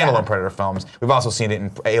already. Standalone Predator films. We've also seen it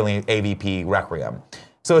in Alien AVP Requiem.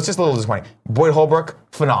 So it's just a little disappointing. Boyd Holbrook,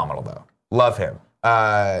 phenomenal though. Love him.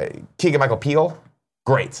 Keegan-Michael Peele,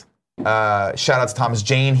 great. Shout out to Thomas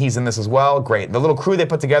Jane, he's in this as well, great. The little crew they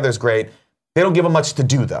put together is great. They don't give him much to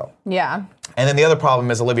do though. Yeah. And then the other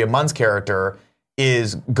problem is Olivia Munn's character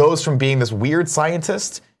goes from being this weird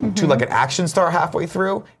scientist to like an action star halfway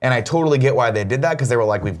through. And I totally get why they did that, because they were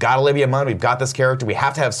like, we've got Olivia Munn, we've got this character, we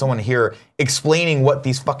have to have someone here explaining what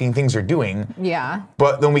these fucking things are doing. Yeah.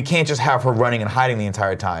 But then we can't just have her running and hiding the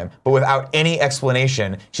entire time. But without any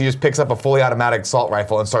explanation, she just picks up a fully automatic assault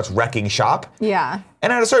rifle and starts wrecking shop. Yeah.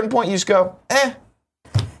 And at a certain point, you just go,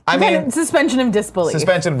 I mean, suspension of disbelief.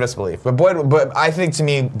 suspension of disbelief. But I think to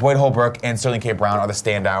me, Boyd Holbrook and Sterling K. Brown are the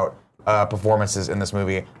standout performances in this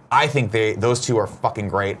movie. I think those two are fucking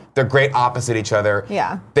great. They're great opposite each other.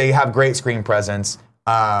 Yeah. They have great screen presence.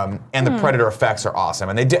 And the Predator effects are awesome.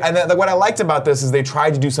 And what I liked about this is they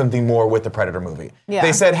tried to do something more with the Predator movie. Yeah.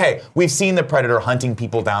 They said, hey, we've seen the Predator hunting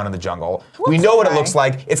people down in the jungle. We know what it looks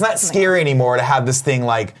like. It's not scary anymore to have this thing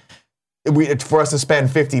like, for us to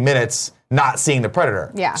spend 50 minutes not seeing the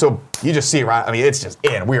Predator. Yeah. So you just see it, right? I mean, it's just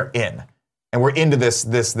in. We're in. And we're into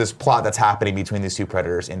this plot that's happening between these two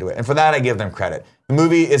Predators into it. And for that, I give them credit. The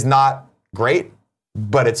movie is not great,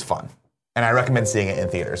 but it's fun. And I recommend seeing it in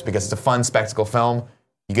theaters because it's a fun spectacle film.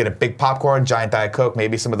 You get a big popcorn, giant Diet Coke,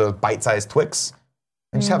 maybe some of those bite-sized Twix,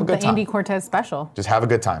 and just have a good The time. Andy Cortez special. Just have a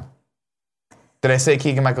good time. Did I say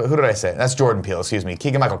Keegan-Michael? Who did I say? That's Jordan Peele, excuse me.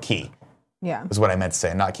 Keegan-Michael Key Yeah. is what I meant to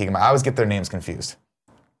say, not Keegan. I always get their names confused.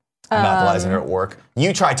 Math at work.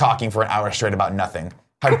 You try talking for an hour straight about nothing.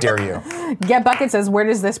 How dare you? Get Bucket says, where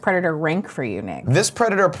does this Predator rank for you, Nick? This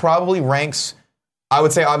Predator probably ranks, I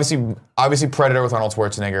would say, obviously Predator with Arnold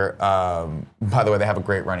Schwarzenegger. By the way, they have a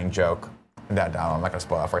great running joke. I'm not going to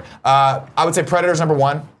spoil that for you. I would say Predator's number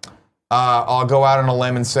 1. I'll go out on a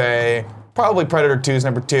limb and say probably Predator 2 is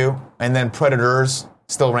number 2. And then Predators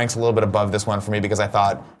still ranks a little bit above this one for me because I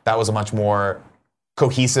thought that was a much more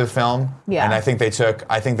cohesive film. Yeah. And I think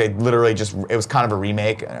they literally just, it was kind of a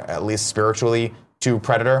remake, at least spiritually, to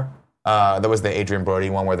Predator. That was the Adrian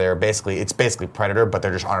Brody one where it's basically Predator, but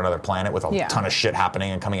they're just on another planet with a ton of shit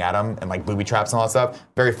happening and coming at them and like booby traps and all that stuff.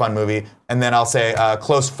 Very fun movie. And then I'll say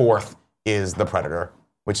close fourth is The Predator,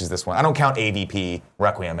 which is this one. I don't count AVP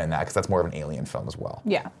Requiem in that because that's more of an alien film as well.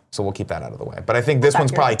 Yeah. So we'll keep that out of the way. But I think this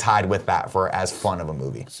one's probably tied with that for as fun of a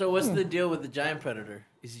movie. So what's the deal with the giant predator?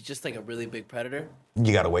 Is he just like a really big predator?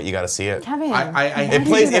 You gotta wait. You gotta see it. Kevin.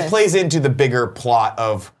 It plays into the bigger plot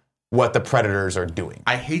of what the Predators are doing.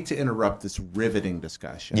 I hate to interrupt this riveting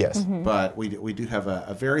discussion. Yes. But we do have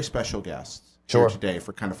a very special guest Sure. here today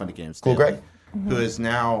for Kind of Funny Games. Cool, Daily, Greg. who has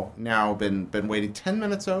now been waiting 10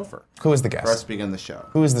 minutes over Who is the for us guest? to begin the show.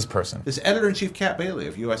 Who is this person? This editor-in-chief Kat Bailey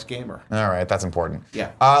of US Gamer. All right, that's important.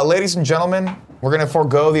 Yeah. Ladies and gentlemen, we're going to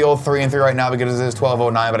forego the old 3 and 3 right now because it is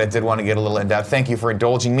 12:09, but I did want to get a little in-depth. Thank you for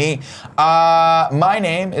indulging me. My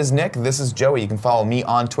name is Nick. This is Joey. You can follow me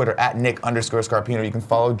on Twitter at Nick_Scarpino. You can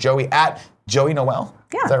follow Joey at Joey Noel.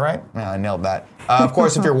 Yeah. Is that right? Yeah, I nailed that. Of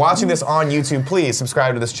course, if you're watching this on YouTube, please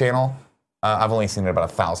subscribe to this channel. I've only seen it about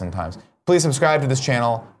 1,000 times. Please subscribe to this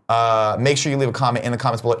channel. Make sure you leave a comment in the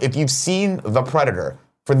comments below. If you've seen The Predator,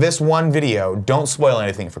 for this one video, don't spoil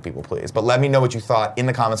anything for people, please. But let me know what you thought in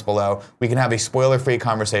the comments below. We can have a spoiler-free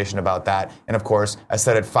conversation about that. And of course, I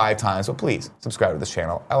said it 5 times, but please subscribe to this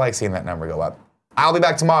channel. I like seeing that number go up. I'll be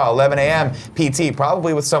back tomorrow, 11 a.m. PT,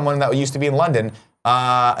 probably with someone that used to be in London.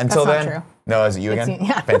 Until That's not then, true. no, is it you again? It's-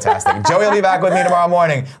 yeah. Fantastic. Joey will be back with me tomorrow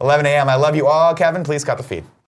morning, 11 a.m. I love you all. Kevin, please cut the feed.